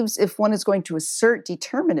is going to assert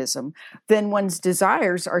determinism, then one's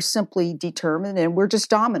desires are simply determined, and we're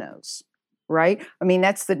just dominoes, right? I mean,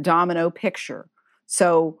 that's the domino picture.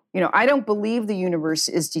 So, I don't believe the universe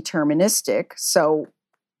is deterministic. So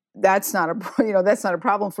that's not a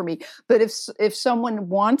problem for me. But if someone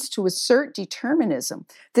wants to assert determinism,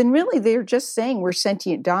 then really they're just saying we're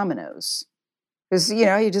sentient dominoes. Because,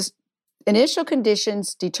 you just initial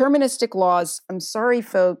conditions, deterministic laws. I'm sorry,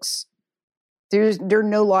 folks, there are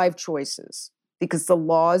no live choices because the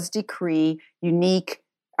laws decree unique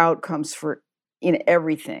outcomes for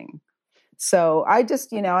everything. So I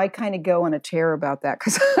just, I kind of go on a tear about that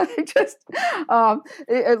because a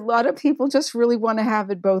lot of people just really want to have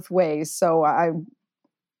it both ways. So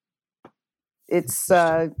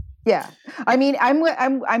yeah. I mean,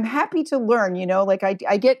 I'm happy to learn. Like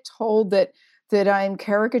I get told that I'm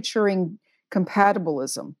caricaturing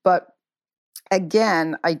compatibilism, but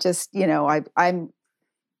again, I just, I'm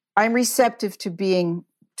receptive to being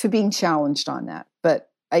challenged on that. But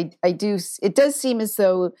it does seem as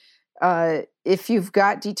though. If you've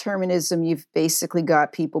got determinism, you've basically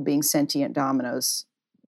got people being sentient dominoes.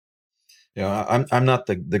 I'm not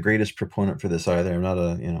the greatest proponent for this either.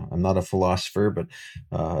 I'm not a philosopher, but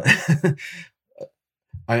uh,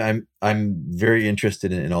 I'm very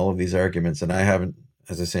interested in all of these arguments, and I haven't,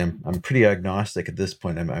 as I say, I'm pretty agnostic at this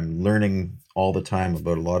point. I'm learning all the time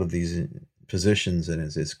about a lot of these positions, and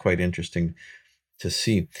it's quite interesting to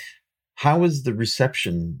see. How has the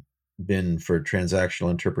reception been for transactional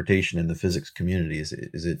interpretation in the physics community? Is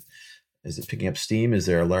it picking up steam? Is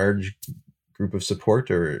there a large group of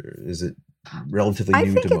support, or is it relatively I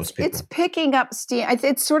new think to most it's people? picking up steam.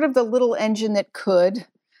 It's sort of the little engine that could.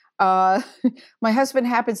 Uh, my husband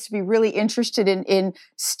happens to be really interested in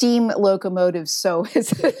steam locomotives, so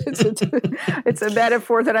it's a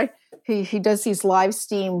metaphor that he does these live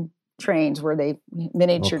steam trains where they Oh,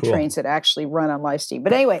 miniature cool. trains that actually run on live steam.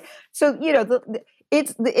 But anyway, so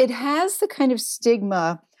it has the kind of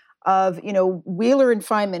stigma of Wheeler and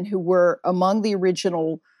Feynman, who were among the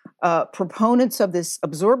original proponents of this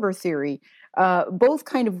absorber theory. Both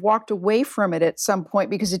kind of walked away from it at some point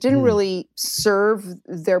because it didn't really serve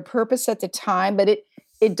their purpose at the time, but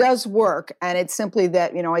it does work. And it's simply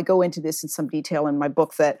that, I go into this in some detail in my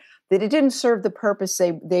book, that it didn't serve the purpose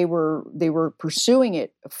they were pursuing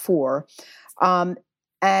it for.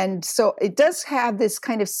 And so it does have this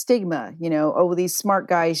kind of stigma, these smart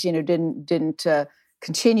guys, didn't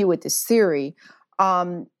continue with this theory.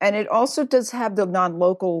 And it also does have the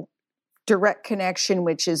non-local direct connection,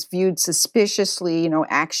 which is viewed suspiciously,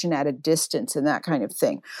 action at a distance and that kind of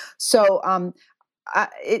thing. So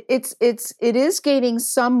it is gaining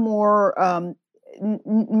some more,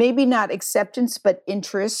 maybe not acceptance, but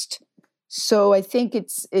interest. So I think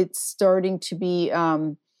it's starting to be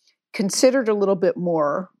considered a little bit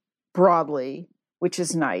more broadly, which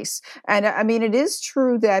is nice. And I mean, it is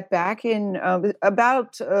true that back in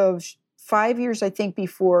about 5 years, I think,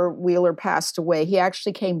 before Wheeler passed away, he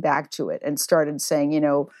actually came back to it and started saying,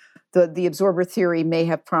 the absorber theory may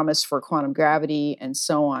have promise for quantum gravity and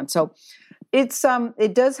so on. So it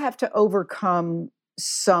does have to overcome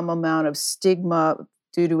some amount of stigma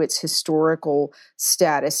due to its historical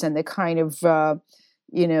status and the kind of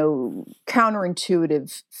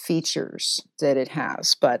counterintuitive features that it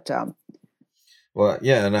has. But Well,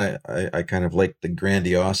 yeah, and I kind of like the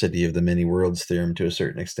grandiosity of the many worlds theorem to a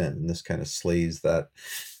certain extent, and this kind of slays that,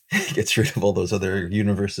 gets rid of all those other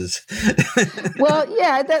universes. well,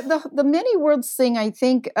 yeah, the many worlds thing, I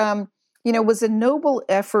think, was a noble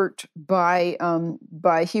effort by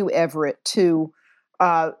Hugh Everett to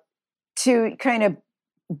kind of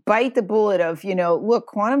bite the bullet of, look,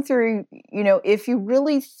 quantum theory, if you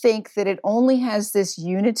really think that it only has this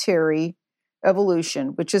unitary evolution,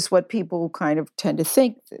 which is what people kind of tend to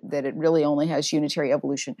think, that it really only has unitary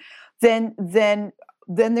evolution, then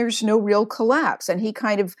there's no real collapse. And he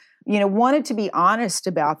kind of, wanted to be honest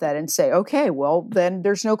about that and say, okay, well, then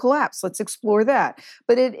there's no collapse. Let's explore that.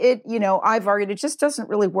 But I've argued it just doesn't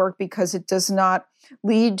really work because it does not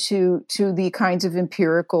lead to the kinds of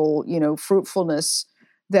empirical, fruitfulness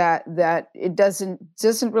that it doesn't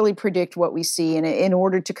really predict what we see. And in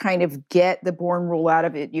order to kind of get the Born rule out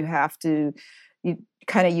of it, you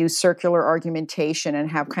kind of use circular argumentation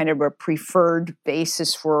and have kind of a preferred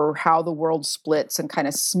basis for how the world splits and kind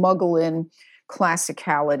of smuggle in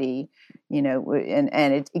classicality, and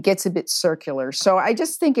it gets a bit circular. So I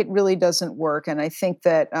just think it really doesn't work. And I think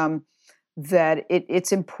that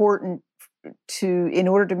it's important in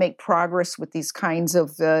order to make progress with these kinds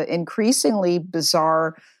of increasingly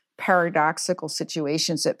bizarre, paradoxical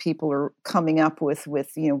situations that people are coming up with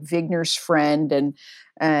Wigner's friend,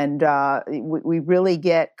 and we really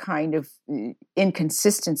get kind of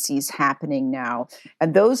inconsistencies happening now,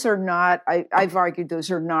 and those are not. I've argued those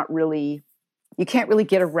are not really. You can't really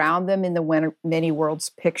get around them in the many worlds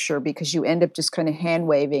picture because you end up just kind of hand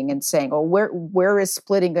waving and saying, "Oh, where is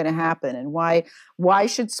splitting going to happen, and why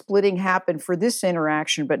should splitting happen for this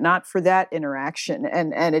interaction but not for that interaction?"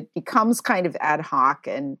 And it becomes kind of ad hoc,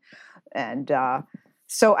 and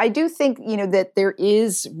so I do think that there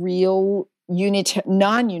is real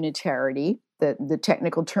non-unitarity, the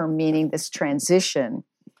technical term meaning this transition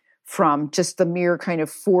from just the mere kind of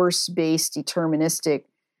force-based deterministic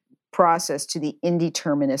process to the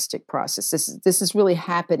indeterministic process. This is really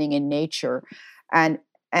happening in nature, and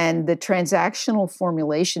the transactional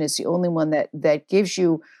formulation is the only one that gives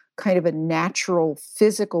you kind of a natural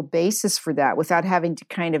physical basis for that without having to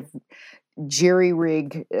kind of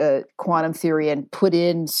jerry-rig quantum theory and put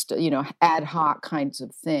in ad hoc kinds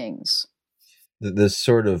of things. This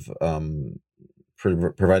sort of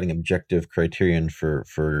providing objective criterion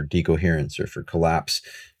for decoherence or for collapse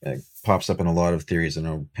pops up in a lot of theories. I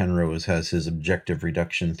know Penrose has his objective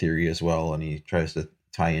reduction theory as well, and he tries to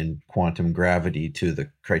tie in quantum gravity to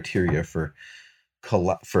the criteria for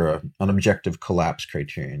an objective collapse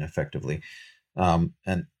criterion, effectively.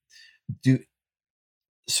 And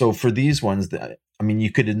so for these ones,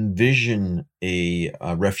 you could envision a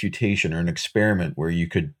refutation or an experiment where you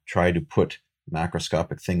could try to put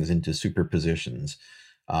macroscopic things into superpositions.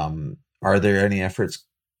 Are there any efforts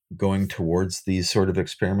going towards these sort of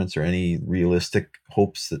experiments, or any realistic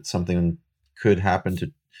hopes that something could happen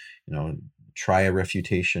to, try a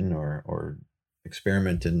refutation or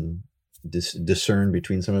experiment and discern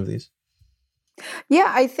between some of these?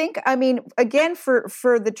 Yeah, again,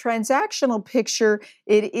 for the transactional picture,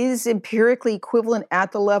 it is empirically equivalent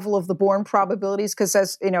at the level of the Born probabilities, because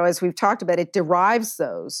as we've talked about, it derives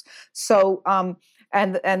those. So,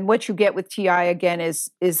 and what you get with TI again is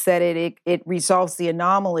that it resolves the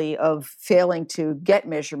anomaly of failing to get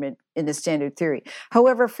measurement in the standard theory.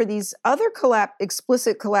 However, for these other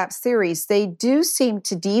explicit collapse theories, they do seem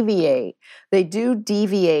to deviate. They do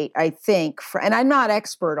deviate, I think, and I'm not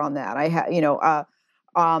expert on that. I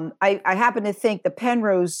happen to think the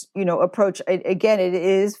Penrose, approach, again, it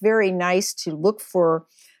is very nice to look for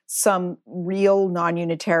some real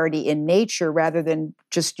non-unitarity in nature rather than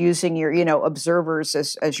just using your, observers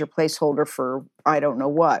as your placeholder for I don't know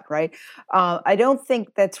what, right? I don't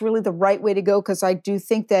think that's really the right way to go, because I do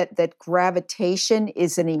think that gravitation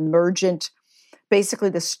is an emergent, basically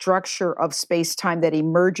the structure of space-time that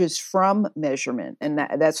emerges from measurement, and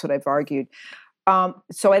that's what I've argued.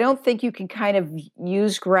 So I don't think you can kind of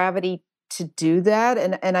use gravity to do that,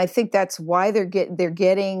 and I think that's why they're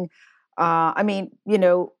getting.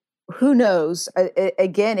 Who knows?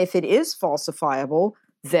 Again, if it is falsifiable,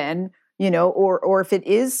 then or if it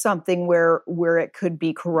is something where it could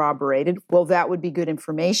be corroborated, well, that would be good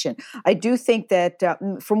information. I do think that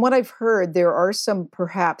from what I've heard, there are some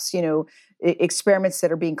perhaps experiments that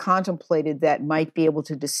are being contemplated that might be able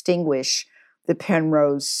to distinguish the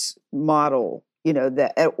Penrose model,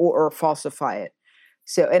 that or falsify it.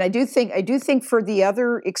 So, and I do think for the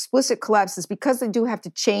other explicit collapses, because they do have to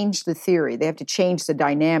change the theory, they have to change the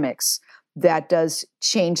dynamics, that does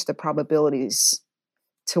change the probabilities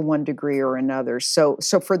to one degree or another. So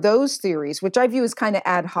for those theories, which I view as kind of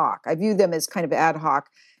ad hoc, I view them as kind of ad hoc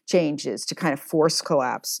changes to kind of force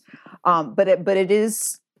collapse. But it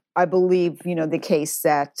is, I believe, the case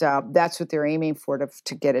that that's what they're aiming for,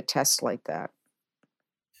 to get a test like that.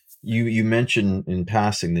 You mentioned in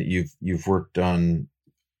passing that you've worked on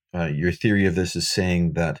your theory of this is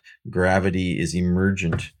saying that gravity is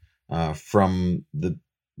emergent from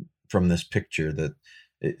this picture,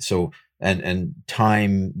 and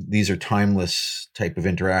time, these are timeless type of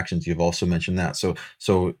interactions. You've also mentioned that.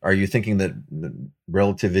 So are you thinking that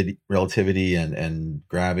relativity and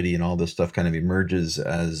gravity and all this stuff kind of emerges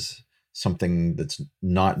as something that's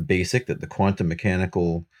not basic, that the quantum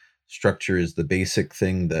mechanical structure is the basic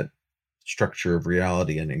thing, that structure of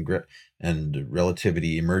reality, and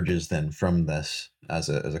relativity emerges then from this as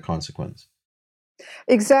a consequence?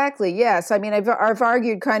 Exactly. Yes. I've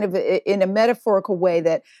argued kind of in a metaphorical way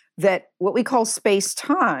that what we call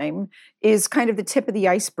space-time is kind of the tip of the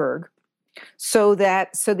iceberg. So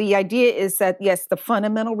the idea is that, yes, the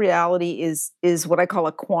fundamental reality is what I call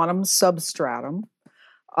a quantum substratum.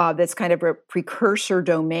 That's kind of a precursor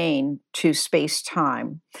domain to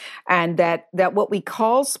space-time, and that what we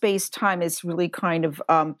call space-time is really kind of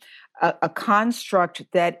a construct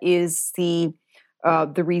that is the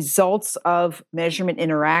results of measurement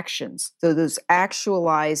interactions. So those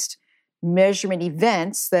actualized measurement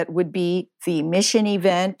events that would be the emission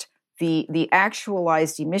event, the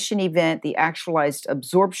actualized emission event, the actualized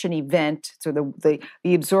absorption event. So the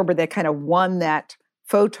absorber that kind of won that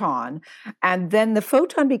photon, and then the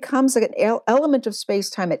photon becomes like an element of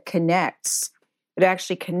space-time. It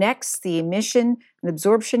actually connects the emission and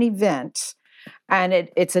absorption event, and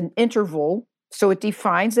it's an interval, so it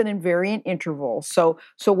defines an invariant interval. So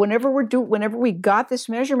whenever we got this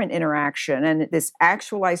measurement interaction and this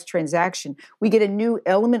actualized transaction, we get a new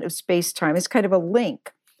element of space-time. It's kind of a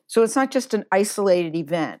link. So it's not just an isolated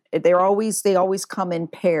event. They always come in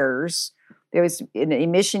pairs. There was an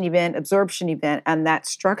emission event, absorption event, and that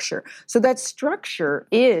structure. So that structure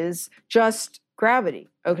is just gravity.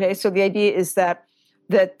 Okay, so the idea is that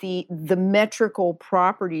the metrical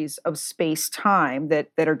properties of space-time that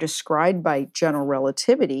are described by general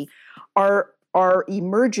relativity are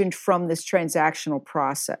emergent from this transactional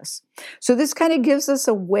process. So this kind of gives us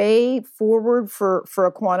a way forward for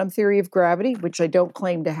a quantum theory of gravity, which I don't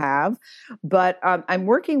claim to have, but I'm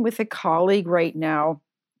working with a colleague right now,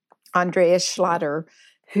 Andreas Schlatter,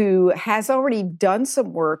 who has already done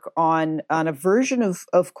some work on a version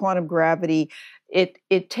of quantum gravity.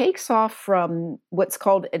 It takes off from what's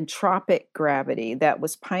called entropic gravity that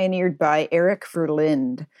was pioneered by Eric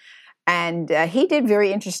Verlinde. And he did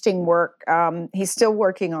very interesting work. He's still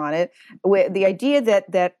working on it. With the idea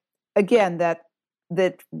that again that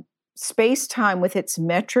space-time with its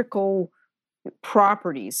metrical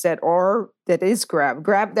properties that is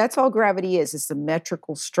that's all gravity is the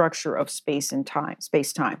metrical structure of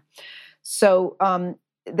space-time. So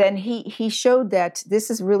then he showed that this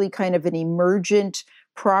is really kind of an emergent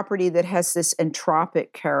property that has this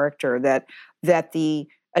entropic character, that the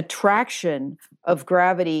attraction of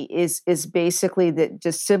gravity is basically that,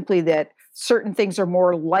 just simply that certain things are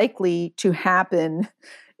more likely to happen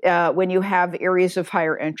when you have areas of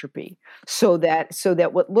higher entropy, so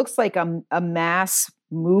that what looks like a mass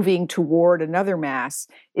moving toward another mass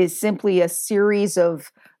is simply a series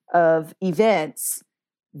of events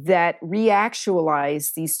that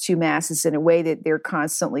reactualize these two masses in a way that they're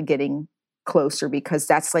constantly getting closer, because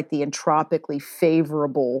that's like the entropically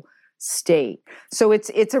favorable state. So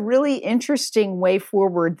it's a really interesting way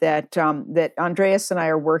forward that that Andreas and I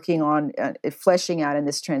are working on fleshing out in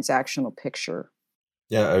this transactional picture.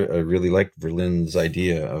 Yeah, I really like Verlinde's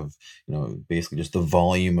idea of, basically just the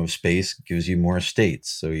volume of space gives you more states.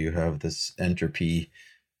 So you have this entropy,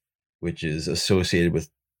 which is associated with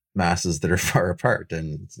masses that are far apart,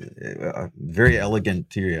 and very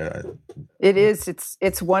elegant theory. It is.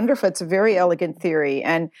 It's wonderful. It's a very elegant theory,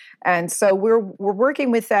 and so we're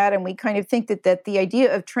working with that, and we kind of think that the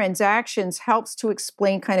idea of transactions helps to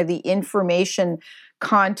explain kind of the information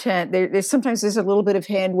content. There's sometimes a little bit of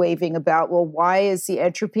hand waving about, well, why is the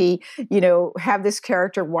entropy, have this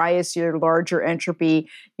character? Why is your larger entropy,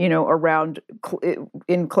 around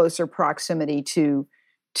in closer proximity to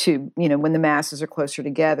when the masses are closer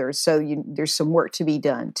together? So there's some work to be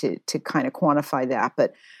done to kind of quantify that.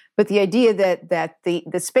 But the idea that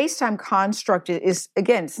the space-time construct is,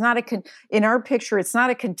 again, it's not in our picture, it's not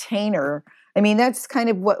a container. I mean, that's kind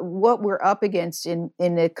of what we're up against in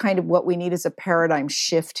a kind of what we need is a paradigm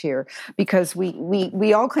shift here, because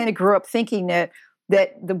we all kind of grew up thinking that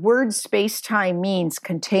the word space-time means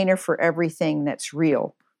container for everything that's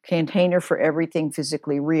real, container for everything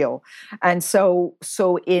physically real. And so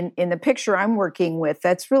in the picture I'm working with,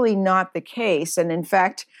 that's really not the case. And in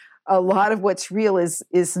fact, a lot of what's real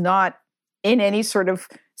is not in any sort of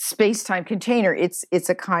space-time container. It's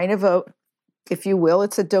a kind of a, if you will,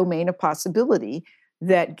 it's a domain of possibility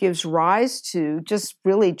that gives rise to just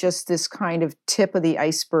this kind of tip of the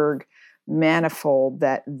iceberg manifold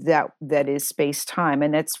that is space-time.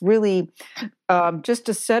 And that's really just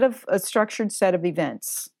a structured set of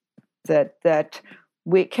events that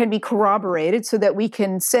can be corroborated, so that we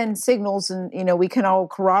can send signals, and we can all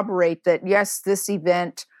corroborate that, yes, this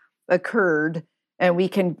event occurred, and we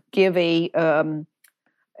can give a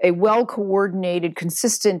well-coordinated,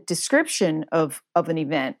 consistent description of an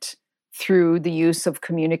event through the use of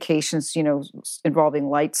communications, involving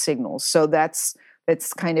light signals. So that's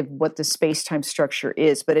kind of what the space-time structure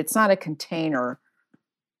is, but it's not a container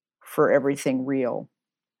for everything real.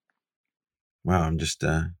 Wow, I'm just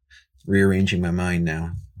rearranging my mind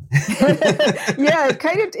now. Yeah,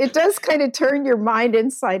 it does kind of turn your mind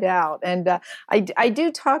inside out. And I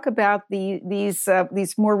do talk about these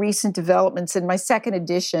more recent developments in my second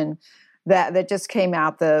edition that just came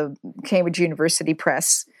out, the Cambridge University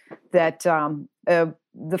Press. That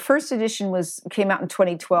the first edition came out in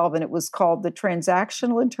 2012, and it was called The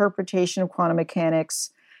Transactional Interpretation of Quantum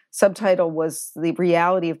Mechanics. Subtitle was The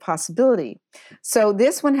Reality of Possibility. So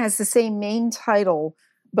this one has the same main title,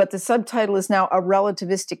 but the subtitle is now A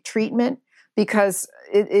Relativistic Treatment, because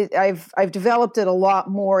I've developed it a lot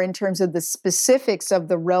more in terms of the specifics of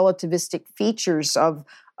the relativistic features of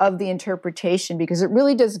the interpretation, because it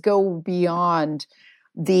really does go beyond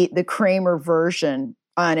the Kramer version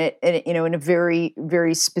on it, in a very,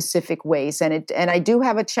 very specific ways. And I do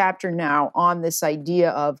have a chapter now on this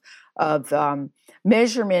idea of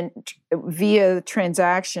measurement via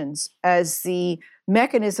transactions as the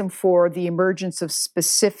mechanism for the emergence of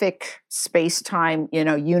specific space-time,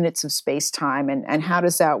 units of space-time, and how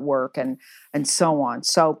does that work, and so on.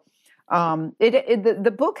 So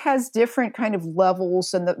the book has different kind of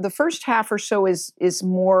levels, and the first half or so is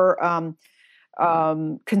more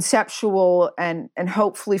conceptual and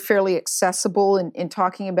hopefully fairly accessible in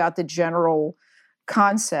talking about the general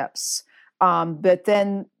concepts. But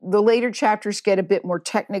then the later chapters get a bit more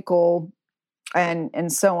technical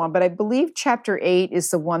and so on. But I believe chapter 8 is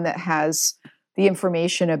the one that has the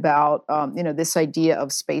information about this idea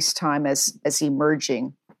of space-time as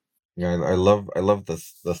emerging. Yeah, I love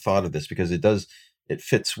the thought of this, because it it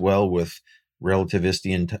fits well with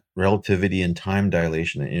relativity and time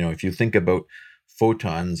dilation. If you think about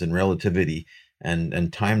photons and relativity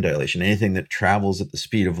and time dilation, anything that travels at the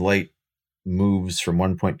speed of light moves from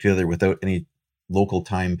one point to the other without any local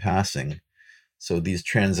time passing. So these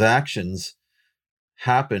transactions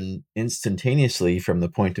happen instantaneously from the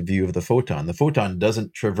point of view of the photon. The photon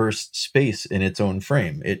doesn't traverse space in its own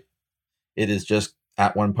frame. It is just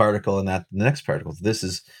at one particle and at the next particle. This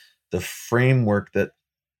is the framework that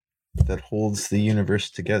holds the universe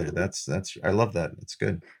together. That's I love that. It's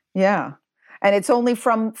good. Yeah. And it's only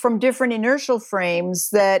from different inertial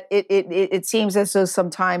frames that it seems as though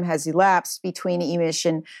some time has elapsed between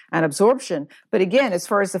emission and absorption. But again, as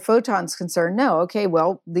far as the photon's concerned, no. Okay,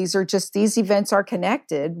 well, these events are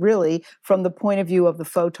connected really from the point of view of the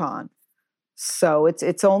photon. So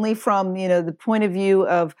it's only from the point of view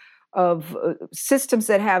of systems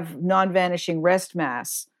that have non-vanishing rest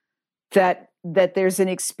mass that there's an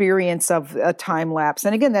experience of a time lapse.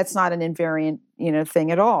 And again, that's not an invariant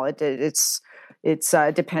thing at all. It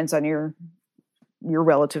depends on your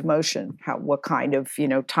relative motion, what kind of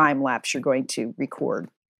time lapse you're going to record.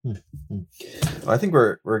 Mm-hmm. Well, I think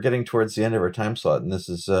we're getting towards the end of our time slot, and this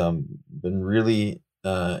has been really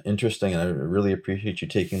interesting, and I really appreciate you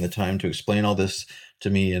taking the time to explain all this to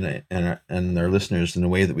me and our listeners in a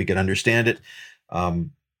way that we can understand it.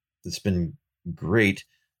 It's been great.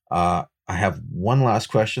 I have one last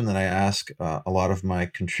question that I ask a lot of my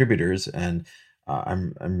contributors, and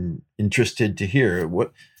I'm interested to hear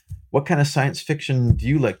what kind of science fiction do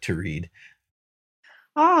you like to read?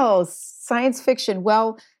 Oh, science fiction.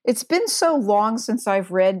 Well, it's been so long since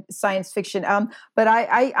I've read science fiction. But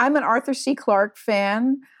I'm an Arthur C. Clarke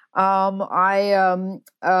fan. I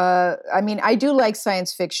mean, I do like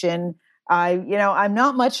science fiction. I'm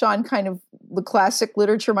not much on kind of the classic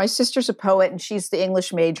literature. My sister's a poet, and she's the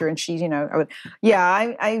English major, and she's, I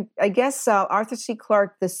guess Arthur C.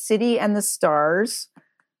 Clarke, The City and the Stars,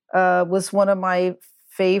 was one of my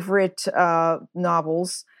favorite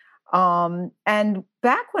novels. And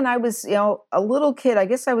back when I was, a little kid, I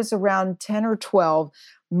guess I was around 10 or 12,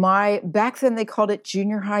 back then they called it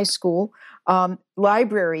junior high school,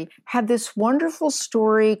 library had this wonderful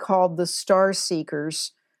story called The Star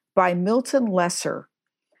Seekers by Milton Lesser.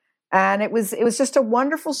 And it was just a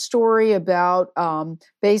wonderful story about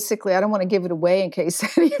basically, I don't want to give it away in case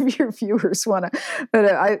any of your viewers want to, but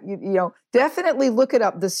definitely look it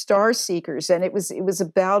up, The Star Seekers. And it was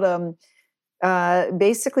about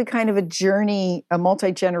basically kind of a journey, a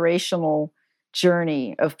multi-generational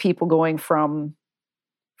journey of people going from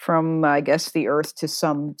I guess the Earth to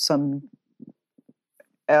some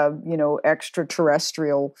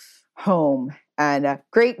extraterrestrial home. And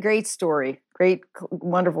great story,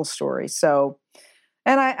 wonderful story. So,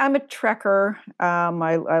 and I'm a Trekker.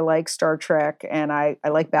 I like Star Trek, and I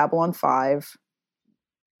like Babylon 5.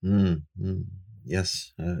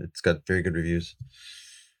 Yes, it's got very good reviews.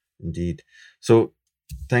 Indeed. So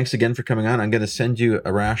thanks again for coming on. I'm going to send you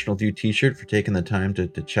a Rational View t-shirt for taking the time to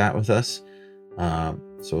chat with us.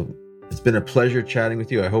 So it's been a pleasure chatting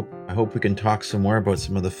with you. I hope we can talk some more about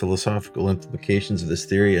some of the philosophical implications of this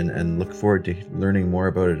theory, and look forward to learning more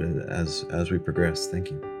about it as we progress.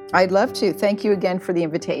 Thank you. I'd love to. Thank you again for the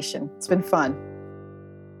invitation. It's been fun.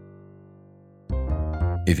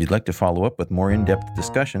 If you'd like to follow up with more in-depth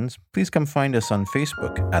discussions, please come find us on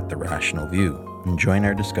Facebook at The Rational View and join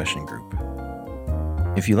our discussion group.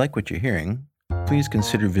 If you like what you're hearing, please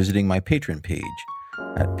consider visiting my Patreon page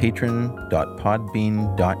at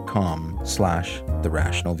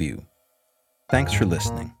patron.podbean.com/therationalview. Thanks for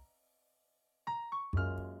listening.